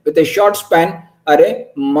duration, with a short span, or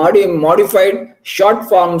a modified short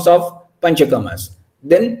forms of Panchakamas.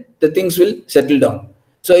 Then the things will settle down.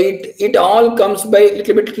 So it all comes by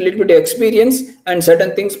little bit experience and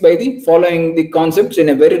certain things by the following the concepts in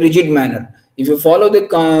a very rigid manner. If you follow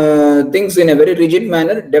the things in a very rigid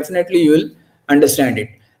manner, definitely you will understand it.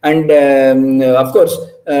 And of course,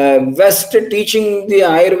 West teaching the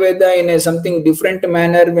Ayurveda in a something different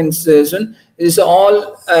manner is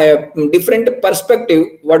all different perspective,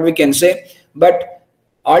 what we can say. But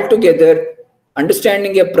altogether,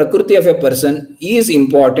 understanding a prakriti of a person is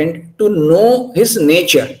important to know his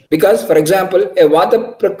nature. Because, for example, a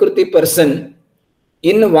Vata prakriti person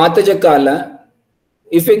in Vataja Kala,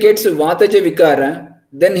 if he gets Vataja Vikara,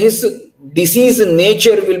 then his disease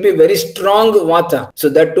nature will be very strong Vata. So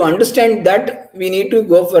that to understand that, we need to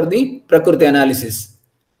go for the prakriti analysis.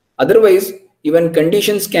 Otherwise, even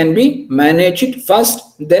conditions can be managed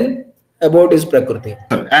first, then about his prakriti.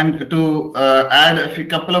 And to add a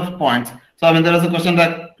couple of points. So, there is a question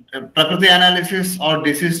that prakriti analysis or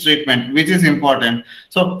disease treatment, which is important.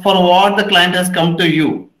 So, for what the client has come to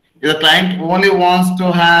you, if the client only wants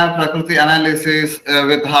to have Prakriti analysis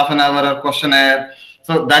with half an hour or questionnaire,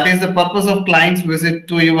 so that is the purpose of client's visit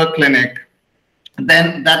to your clinic,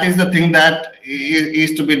 then that is the thing that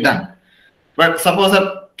is to be done. But suppose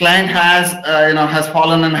a client has has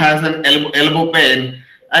fallen and has an elbow pain,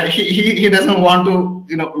 and he doesn't want to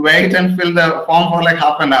wait and fill the form for like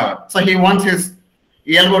half an hour. So he wants his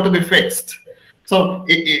elbow to be fixed. So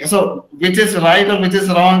which is right or which is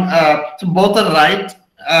wrong? So both are right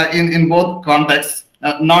in both contexts.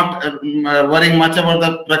 Not worrying much about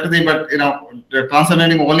the Prakriti, but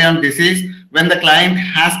concentrating only on disease when the client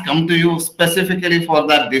has come to you specifically for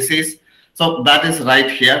that disease. So that is right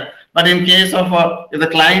here. But in case of if the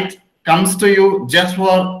client comes to you just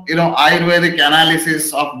for Ayurvedic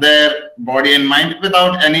analysis of their body and mind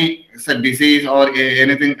without any disease or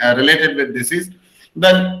anything related with disease,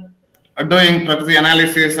 then doing Prakriti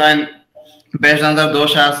analysis and based on the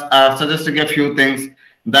doshas, suggesting a few things,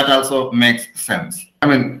 that also makes sense. I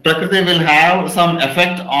mean, Prakriti will have some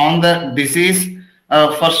effect on the disease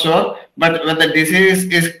for sure, but when the disease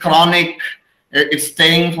is chronic, it's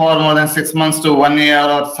staying for more than 6 months to 1 year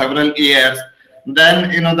or several years, then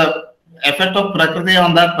the effect of Prakriti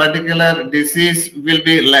on that particular disease will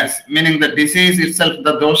be less, meaning the disease itself,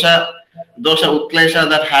 the dosha utklesha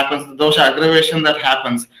that happens, the dosha aggravation that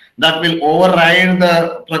happens, that will override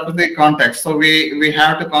the Prakriti context. So we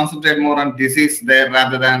have to concentrate more on disease there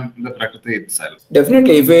rather than the Prakriti itself.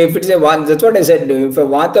 Definitely. If it's a Vata, that's what I said. If a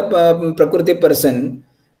Vata Prakriti person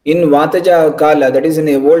in Vataja Kala, that is in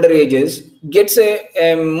the older ages, gets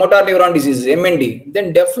a motor neuron disease, MND,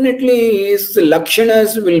 then definitely his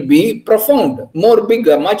lakshanas will be profound, more big,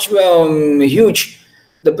 much huge.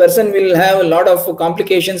 The person will have a lot of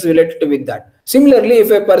complications related with that. Similarly,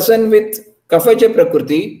 if a person with Kafaja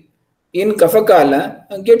Prakriti in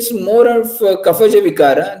Kafakala gets more of Kafaja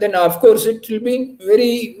Vikara, then of course it will be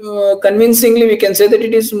very convincingly we can say that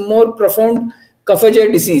it is more profound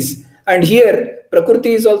Kafaja disease. And here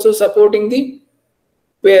Prakriti is also supporting the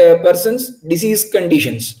person's disease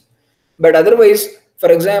conditions. But otherwise,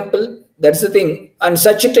 for example, that's the thing, and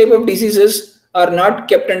such a type of diseases are not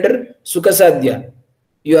kept under Sukhasadhya.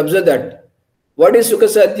 You observe that. What is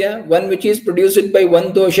Sukhasadhya? One which is produced by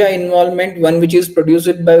one dosha involvement, one which is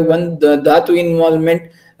produced by one dhatu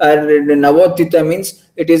involvement, Navottita means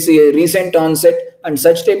it is a recent onset, and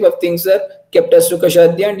such type of things are kept as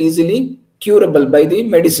Sukhasadhya and easily curable by the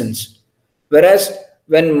medicines. Whereas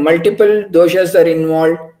when multiple doshas are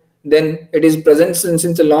involved, then it is present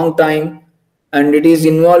since a long time and it is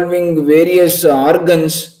involving various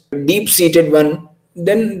organs, deep-seated one,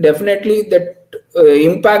 then definitely that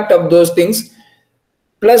impact of those things.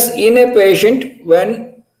 Plus in a patient,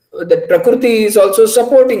 when the Prakriti is also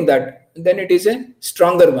supporting that, then it is a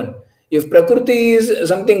stronger one. If Prakriti is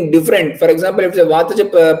something different, for example, if it's a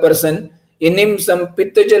Vataja person, in him some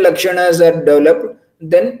Pittaja Lakshanas are developed,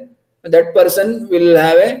 then that person will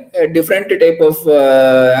have a different type of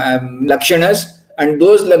Lakshanas, and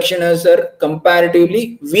those Lakshanas are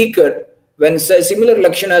comparatively weaker when similar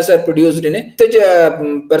Lakshanas are produced in a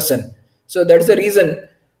Pittaja person. So that's the reason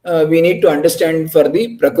we need to understand for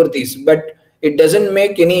the Prakritis, but it doesn't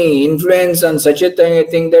make any influence on such a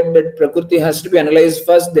thing that Prakriti has to be analyzed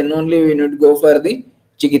first, then only we need to go for the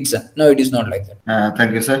Chikitsa. No, it is not like that.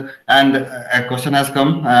 Thank you, sir. And a question has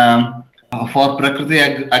come. For Prakriti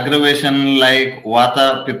aggravation like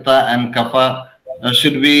Vata, Pitta and Kapha,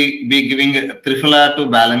 should we be giving Trifala to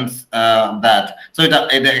balance that? So it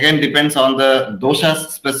again depends on the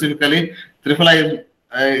doshas specifically. Trifala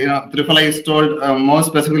is told more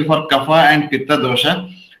specifically for Kapha and Pitta dosha,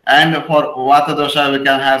 and for Vata dosha we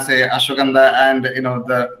can have say Ashwagandha, and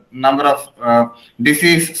the number of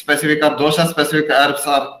disease specific or dosha specific herbs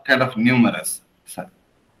are kind of numerous.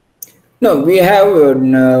 No, we have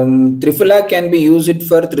Trifala can be used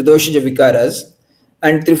for Tridosha Vikaras,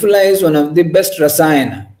 and Trifala is one of the best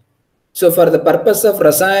Rasayana. So for the purpose of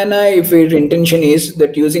Rasayana, if your intention is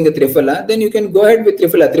that using a Trifala, then you can go ahead with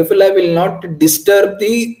Trifala. Trifala will not disturb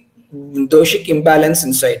the doshic imbalance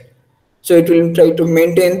inside. So it will try to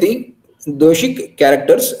maintain the doshic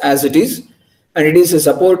characters as it is, and it is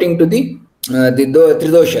supporting to the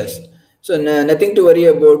Tridoshas. So nothing to worry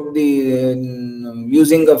about the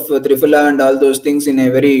using of Trifala and all those things in a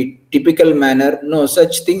very typical manner. No,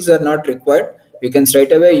 such things are not required. You can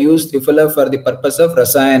straight away use Trifala for the purpose of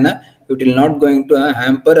Rasayana. It will not going to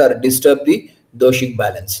hamper or disturb the doshic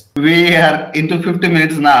balance. We are into 50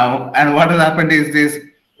 minutes now, and what has happened is this: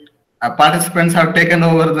 participants have taken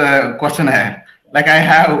over the questionnaire. Like I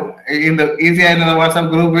have in the Easy Ayurveda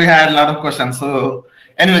WhatsApp group, we had a lot of questions. So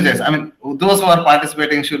anyways, yes, I mean, those who are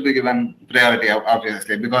participating should be given priority,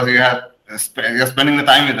 obviously, because you have you're spending the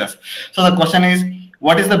time with us. So the question is,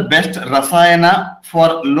 what is the best rasayana for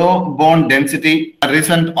low bone density,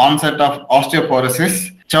 recent onset of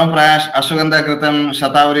osteoporosis? Chyawanprash, Ashwagandha Ghritam,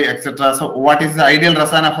 Shatavari, etc. So what is the ideal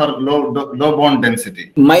rasayana for low bone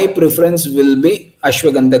density? My preference will be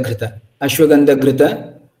Ashwagandha Ghrita. Ashwagandha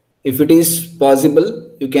Ghrita, if it is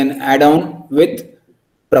possible, you can add on with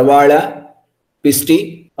Pravala,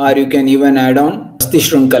 Pisti, or you can even add on Asti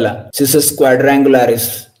Shrunkala, Cissus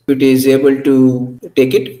quadrangularis. If it is able to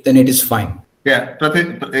take it, then it is fine. Yeah,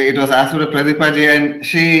 it was asked by Pradipa ji, and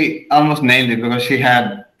she almost nailed it because she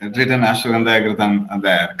had written Ashwagandha Ghritam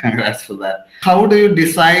there. Congrats for that. How do you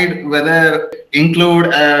decide whether include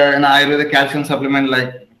an Ayurvedic calcium supplement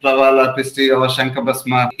like Pravala, Pisti, or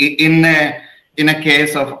Shankabhasma in a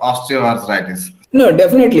case of osteoarthritis? No,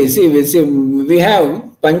 definitely. See, we have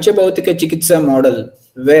Panchabhautika Chikitsa model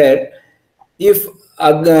where if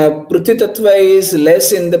Prithvi Tattva is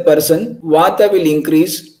less in the person, Vata will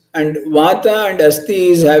increase, and Vata and Asti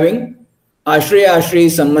is having Ashraya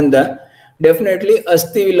Sambandha, definitely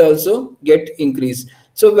Asti will also get increased.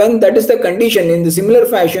 So when that is the condition, in the similar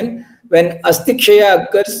fashion, when Asti Kshaya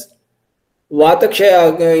occurs,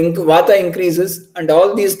 Vata increases, and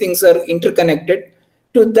all these things are interconnected.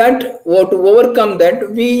 To overcome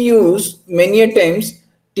that, we use many a times,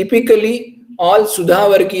 typically all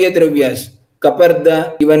Sudhavarkiya Dravyas,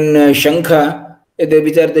 Kaparda, even Shankha,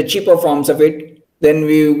 which are the cheaper forms of it. Then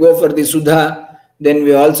we go for the Sudha, then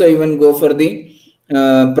we also even go for the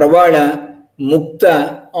Pravala,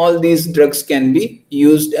 Mukta. All these drugs can be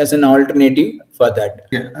used as an alternative for that.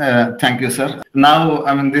 Yeah, thank you, sir. Now,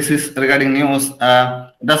 this is regarding news.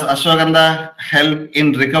 Does Ashwagandha help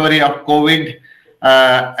in recovery of COVID?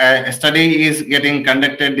 A study is getting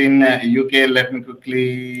conducted in UK. Let me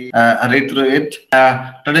quickly read through it.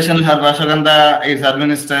 Traditional herb ashwagandha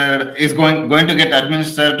is going to get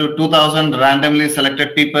administered to 2,000 randomly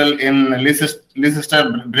selected people in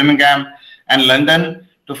Leicester, Birmingham, and London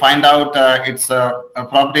to find out its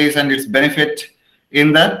properties and its benefit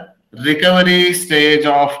in the recovery stage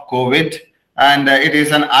of COVID. And it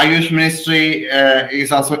is an Ayush ministry,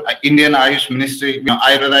 is also Indian Ayush ministry,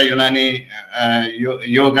 Ayurveda, Unani,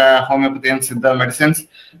 Yoga, Homeopathy, and Siddha medicines.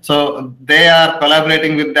 So they are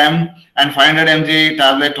collaborating with them, and 500 mg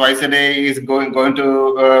tablet twice a day is going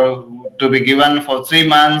to be given for 3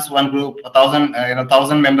 months. One group,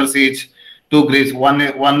 1,000 members each, 2 groups. One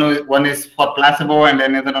is for placebo, and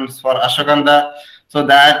another one is for ashwagandha. So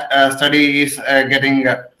that study is getting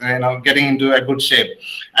into a good shape.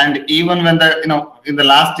 And even when in the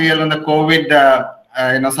last year when the COVID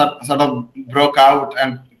sort of broke out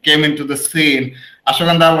and came into the scene,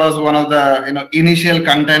 ashwagandha was one of the initial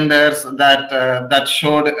contenders that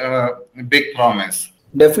showed big promise.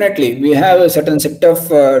 Definitely, we have a certain set of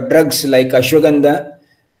drugs like ashwagandha,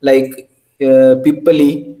 like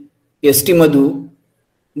Pippali, Estimadu,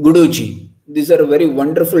 Guduchi. These are very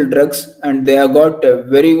wonderful drugs, and they have got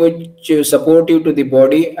very much supportive to the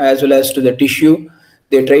body as well as to the tissue.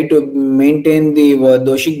 They try to maintain the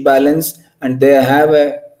doshic balance, and they have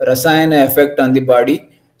a rasayana effect on the body.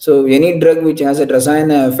 So any drug which has a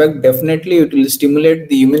rasayana effect, definitely it will stimulate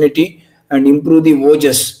the immunity and improve the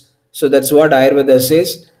ojas. So that's what Ayurveda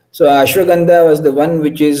says. So ashwagandha was the one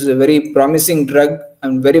which is a very promising drug,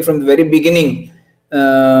 and from the very beginning.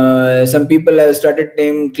 Some people have started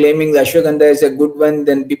claiming the ashwagandha is a good one,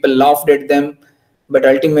 then people laughed at them, but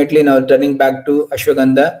ultimately now turning back to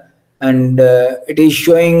ashwagandha, and it is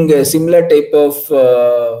showing a similar type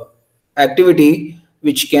of activity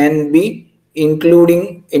which can be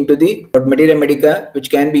including into the materia medica, which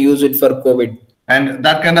can be used for COVID. And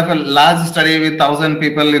that kind of a large study with 1,000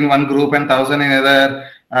 people in one group and 1,000 in other,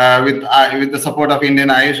 with the support of Indian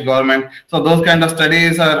Ayush government. So those kind of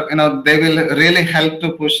studies are, they will really help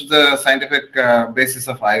to push the scientific basis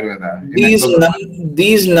of Ayurveda.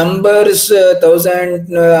 These numbers,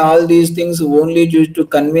 1,000, all these things only used to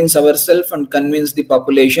convince ourselves and convince the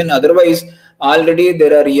population. Otherwise, already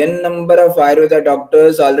there are n number of Ayurveda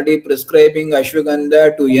doctors already prescribing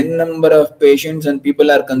ashwagandha to n number of patients, and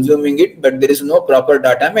people are consuming it, but there is no proper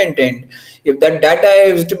data maintained. If that data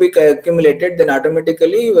is to be accumulated, then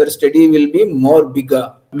automatically your study will be more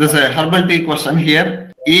bigger. There's a herbal tea question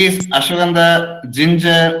here. Is ashwagandha,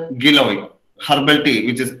 ginger, giloy, herbal tea,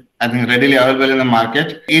 which is I think readily available in the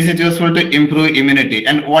market, is it useful to improve immunity?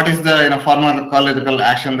 And what is the pharmacological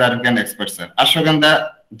action that you can expect, sir?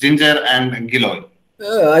 Ashwagandha, ginger, and giloy.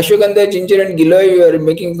 Ashwagandha, ginger, and giloy, you are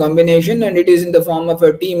making a combination, and it is in the form of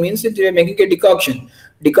a tea, means that you are making a decoction.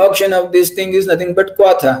 Decoction of this thing is nothing but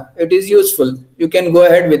kwatha. It is useful. You can go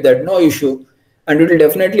ahead with that, no issue. And it will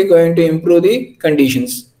definitely going to improve the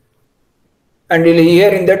conditions. And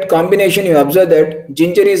here in that combination, you observe that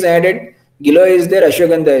ginger is added, giloy is there,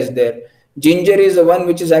 ashwagandha is there. Ginger is the one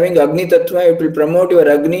which is having Agni Tattva. It will promote your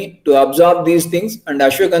Agni to absorb these things, and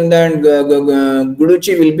ashwagandha and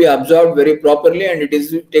guduchi will be absorbed very properly, and it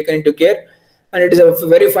is taken into care. And it is a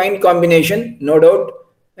very fine combination, no doubt.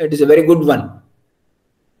 It is a very good one.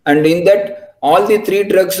 And in that, all the three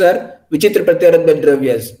drugs are Vichitra Pratyaradha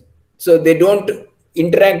Dravyas. So they don't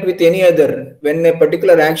interact with any other. When a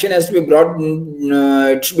particular action has to be brought,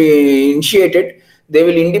 it should be initiated, they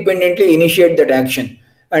will independently initiate that action.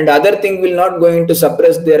 And other thing will not going to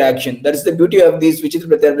suppress their action. That's the beauty of these Vichitra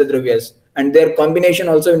Pratyaradha Dravyas. And their combination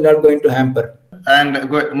also is not going to hamper. And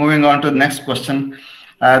moving on to the next question.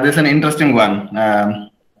 This is an interesting one.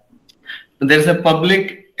 There is a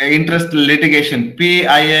public interest litigation,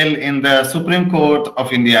 PIL, in the Supreme Court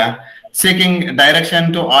of India, seeking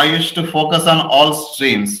direction to Ayush to focus on all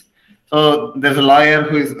streams. So there's a lawyer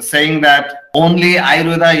who is saying that only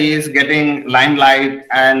Ayurveda is getting limelight,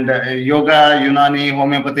 and yoga, Unani,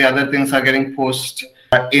 homeopathy, other things are getting pushed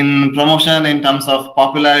in promotion in terms of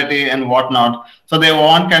popularity and whatnot. So they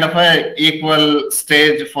want kind of a equal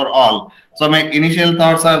stage for all. So my initial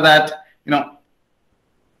thoughts are that,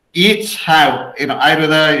 each have,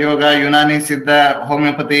 Ayurveda, yoga, Unani, Siddha,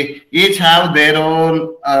 homeopathy, each have their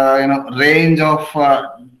own, range of,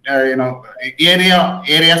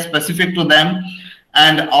 area specific to them,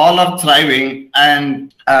 and all are thriving,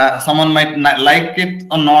 and someone might not like it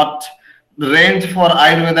or not. The range for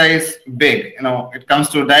Ayurveda is big. It comes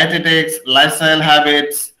to dietetics, lifestyle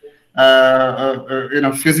habits,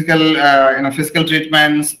 physical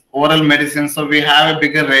treatments, oral medicine. So we have a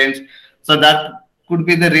bigger range. So that could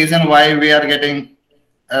be the reason why we are getting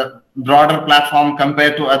a broader platform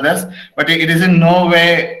compared to others. But it is in no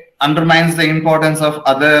way undermines the importance of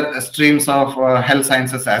other streams of health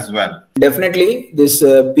sciences as well. Definitely, this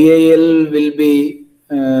PIL will be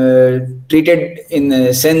treated in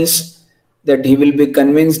a sense that he will be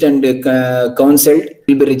convinced and counseled,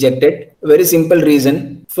 will be rejected. Very simple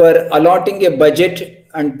reason. For allotting a budget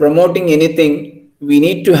and promoting anything, we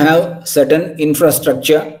need to have certain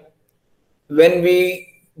infrastructure. When we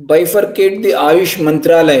bifurcate the Ayush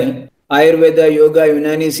Mantralaya, Ayurveda, Yoga,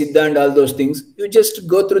 Unani, Siddha and all those things, you just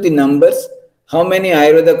go through the numbers. How many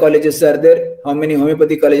Ayurveda colleges are there? How many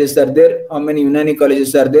homeopathy colleges are there? How many Unani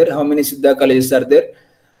colleges are there? How many Siddha colleges are there?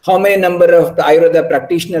 How many number of Ayurveda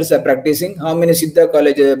practitioners are practicing? How many Siddha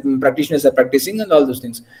college practitioners are practicing? And all those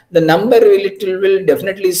things. The number will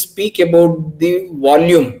definitely speak about the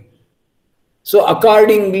volume. So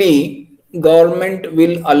accordingly, government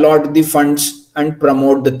will allot the funds and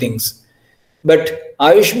promote the things. But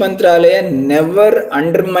Ayush Mantralaya never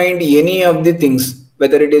undermined any of the things,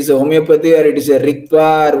 whether it is a homeopathy or it is a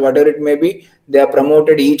Ritva or whatever it may be. They have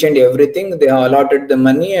promoted each and everything. They have allotted the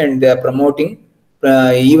money and they are promoting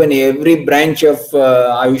even every branch of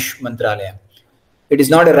Ayush Mantralaya. It is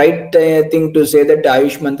not a right thing to say that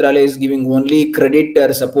Ayush Mantralaya is giving only credit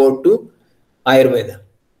or support to Ayurveda.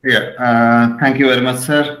 Yeah, thank you very much,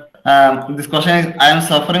 sir. This question is, I am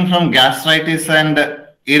suffering from gastritis and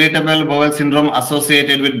irritable bowel syndrome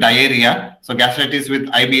associated with diarrhea. So gastritis with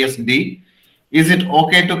IBS-D. Is it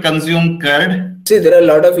okay to consume curd? See, there are a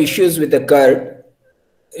lot of issues with the curd.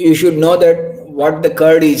 You should know that what the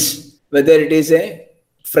curd is, whether it is a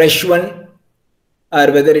fresh one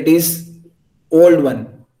or whether it is old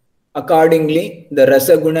one. Accordingly, the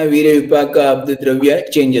rasa guna virya vipaka of the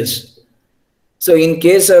dravya changes. So in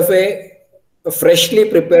case of a freshly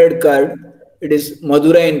prepared curd, it is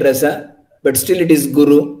madura in rasa, but still it is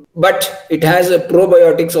guru. But it has a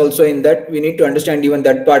probiotics also in that. We need to understand even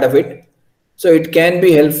that part of it. So it can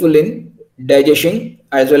be helpful in digestion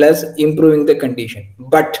as well as improving the condition.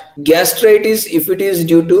 But gastritis, if it is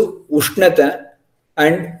due to ushnata,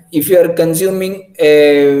 and if you are consuming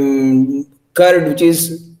a curd which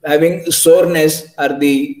is having soreness or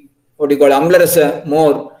the amla rasa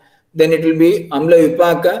more, then it will be amla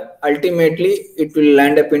vipaka. Ultimately, it will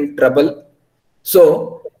land up in trouble.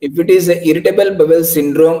 So if it is an irritable bowel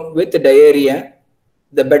syndrome with diarrhea,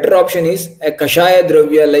 the better option is a kashaya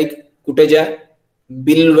dravya like kutaja,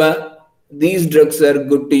 bilva. These drugs are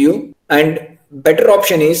good to you. And better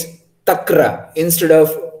option is takra instead of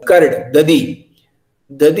curd, dadi.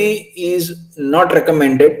 Dadi is not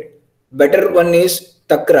recommended. Better one is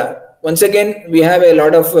takra. Once again, we have a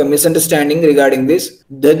lot of misunderstanding regarding this.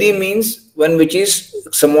 Dadi means one which is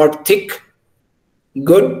somewhat thick,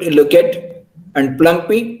 good to look at and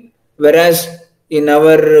plumpy, whereas in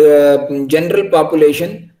our general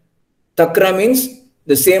population, takra means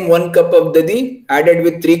the same 1 cup of dadi added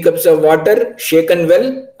with 3 cups of water, shaken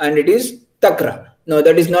well, and it is takra. No,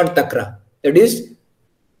 that is not takra. That is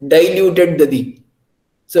diluted dadi.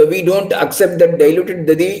 So we don't accept that diluted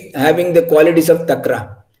dadi having the qualities of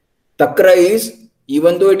takra. Takra is,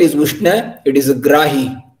 even though it is ushna, it is a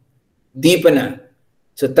grahi, deepana.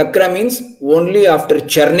 So takra means only after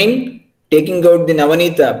churning, taking out the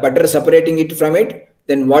navanita, butter, separating it from it,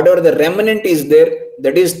 then whatever the remnant is there,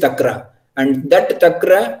 that is takra. And that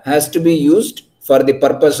takra has to be used for the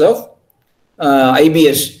purpose of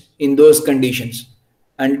IBS in those conditions.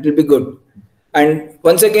 And it will be good. And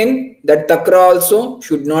once again, that takra also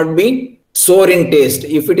should not be sour in taste.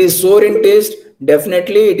 If it is sour in taste,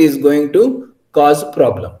 definitely it is going to cause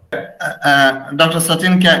problem. Dr.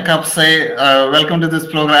 Sachin Kapse, welcome to this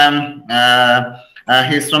program.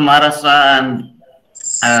 He's from Maharashtra,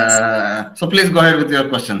 and so please go ahead with your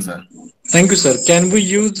question, sir. Thank you, sir. Can we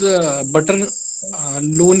use butter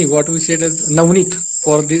loni, what we said as navneet,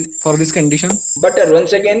 for this condition? Butter,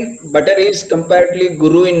 once again, butter is comparatively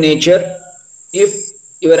guru in nature. If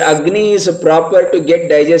your agni is proper to get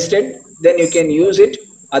digested, then you can use it.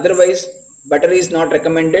 Otherwise, butter is not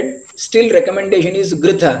recommended. Still, recommendation is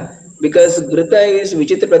gritha, because gritha is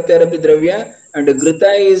vichitra pratyarabhi dravya, and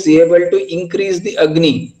gritha is able to increase the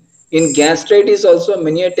agni. In gastritis also,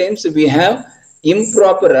 many a times we have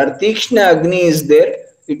improper artikshna agni is there.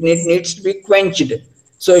 It needs to be quenched.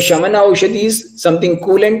 So shamana aushadis, something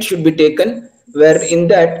coolant should be taken, where in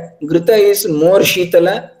that gritha is more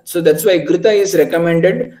shitala. So that's why gritha is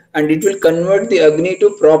recommended, and it will convert the agni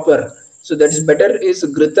to proper. So that's better is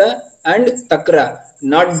gritha and takra,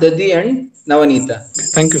 not dadi and navanita.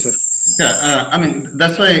 Thank you, sir. Yeah, I mean,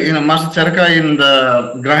 that's why, Master Charaka in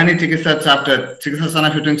the Grahani Chikitsa chapter,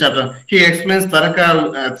 Chikitsasana 15 chapter, he explains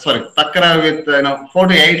takra with 4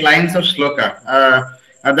 to 8 lines of shloka.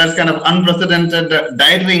 That's kind of unprecedented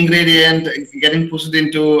dietary ingredient getting pushed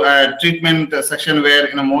into a treatment section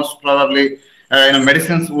where most probably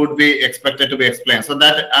medicines would be expected to be explained. So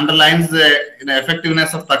that underlines the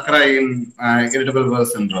effectiveness of takra in irritable bowel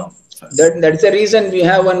syndrome. That's the reason we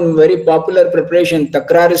have one very popular preparation,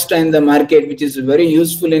 Takrarista, in the market, which is very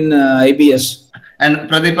useful in IBS. And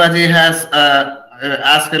Pradeepaji has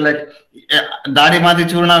asked Dadimati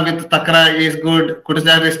Churna with Takra is good,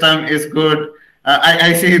 Kutajaristam is good.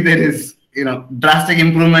 I see there is drastic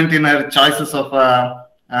improvement in our choices of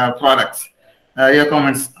products. Your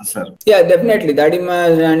comments, sir? Yeah, definitely.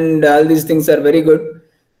 Dadima and all these things are very good.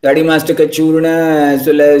 Dadimastaka Churna as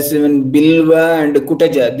well as even Bilva and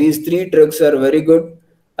Kutaja. These 3 drugs are very good,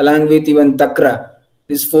 along with even Takra.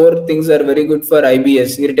 These 4 things are very good for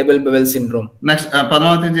IBS, irritable bowel syndrome. Next,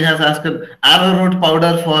 Padmavati ji has asked arrowroot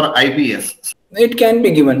powder for IBS. It can be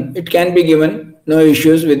given. It can be given. No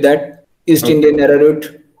issues with that. East Indian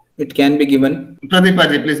arrowroot, it can be given.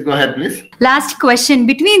 Pradeepaji, please go ahead, please. Last question.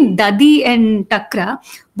 Between Dadi and Takra,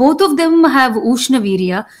 both of them have Ushna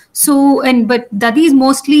Virya. So, but Dadi is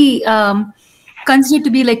mostly considered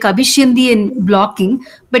to be like Abhishyandi and blocking.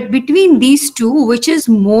 But between these two, which is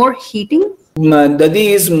more heating?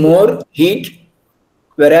 Dadi is more heat,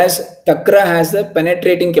 whereas Takra has the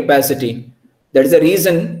penetrating capacity. That's the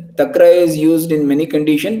reason Takra is used in many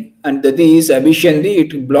conditions, and Dadi is Abhishyandi.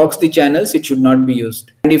 It blocks the channels. It should not be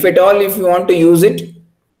used. And if at all, if you want to use it,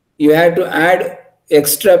 you have to add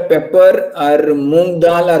extra pepper or moong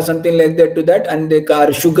dal or something like that to that, and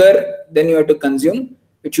or sugar. Then you have to consume.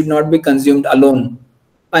 It should not be consumed alone.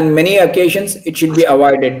 On many occasions, it should be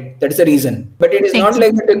avoided. That's the reason. But it is not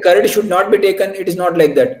like that the curd should not be taken. It is not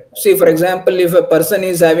like that. See, for example, if a person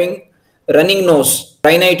is having running nose,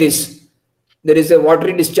 rhinitis, there is a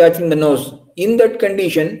watery discharge from the nose. In that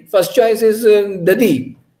condition, first choice is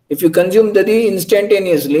Dadi. If you consume Dadi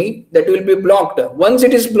instantaneously, that will be blocked. Once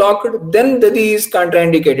it is blocked, then Dadi is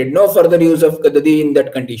contraindicated. No further use of Dadi in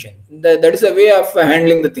that condition. That is a way of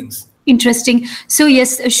handling the things. Interesting. So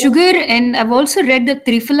yes, sugar, and I've also read that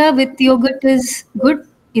Triphala with yogurt is good.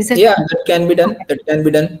 Is it? Yeah, that can be done. That can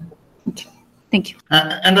be done. Okay. Thank you.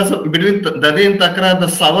 And also between Dadi and Takra, the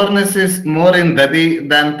sourness is more in Dadi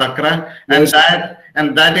than Takra,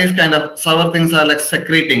 and that is kind of sour things are like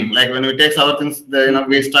secreting. Like when we take sour things,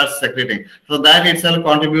 we start secreting. So that itself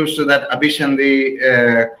contributes to that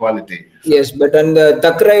Abhishyandi quality. Yes, but and the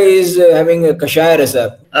Takra is having a Kashaya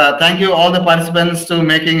rasa. Thank you all the participants to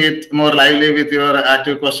making it more lively with your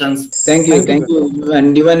active questions. Thank you.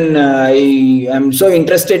 And even I am so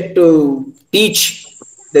interested to teach.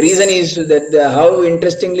 The reason is that how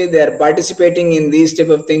interestingly they are participating in these type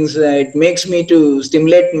of things. It makes me to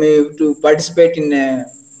stimulate me to participate in a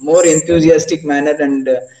more enthusiastic manner and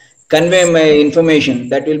convey my information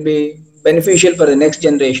that will be beneficial for the next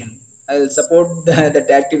generation. I will support that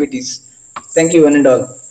activities. Thank you, one and all.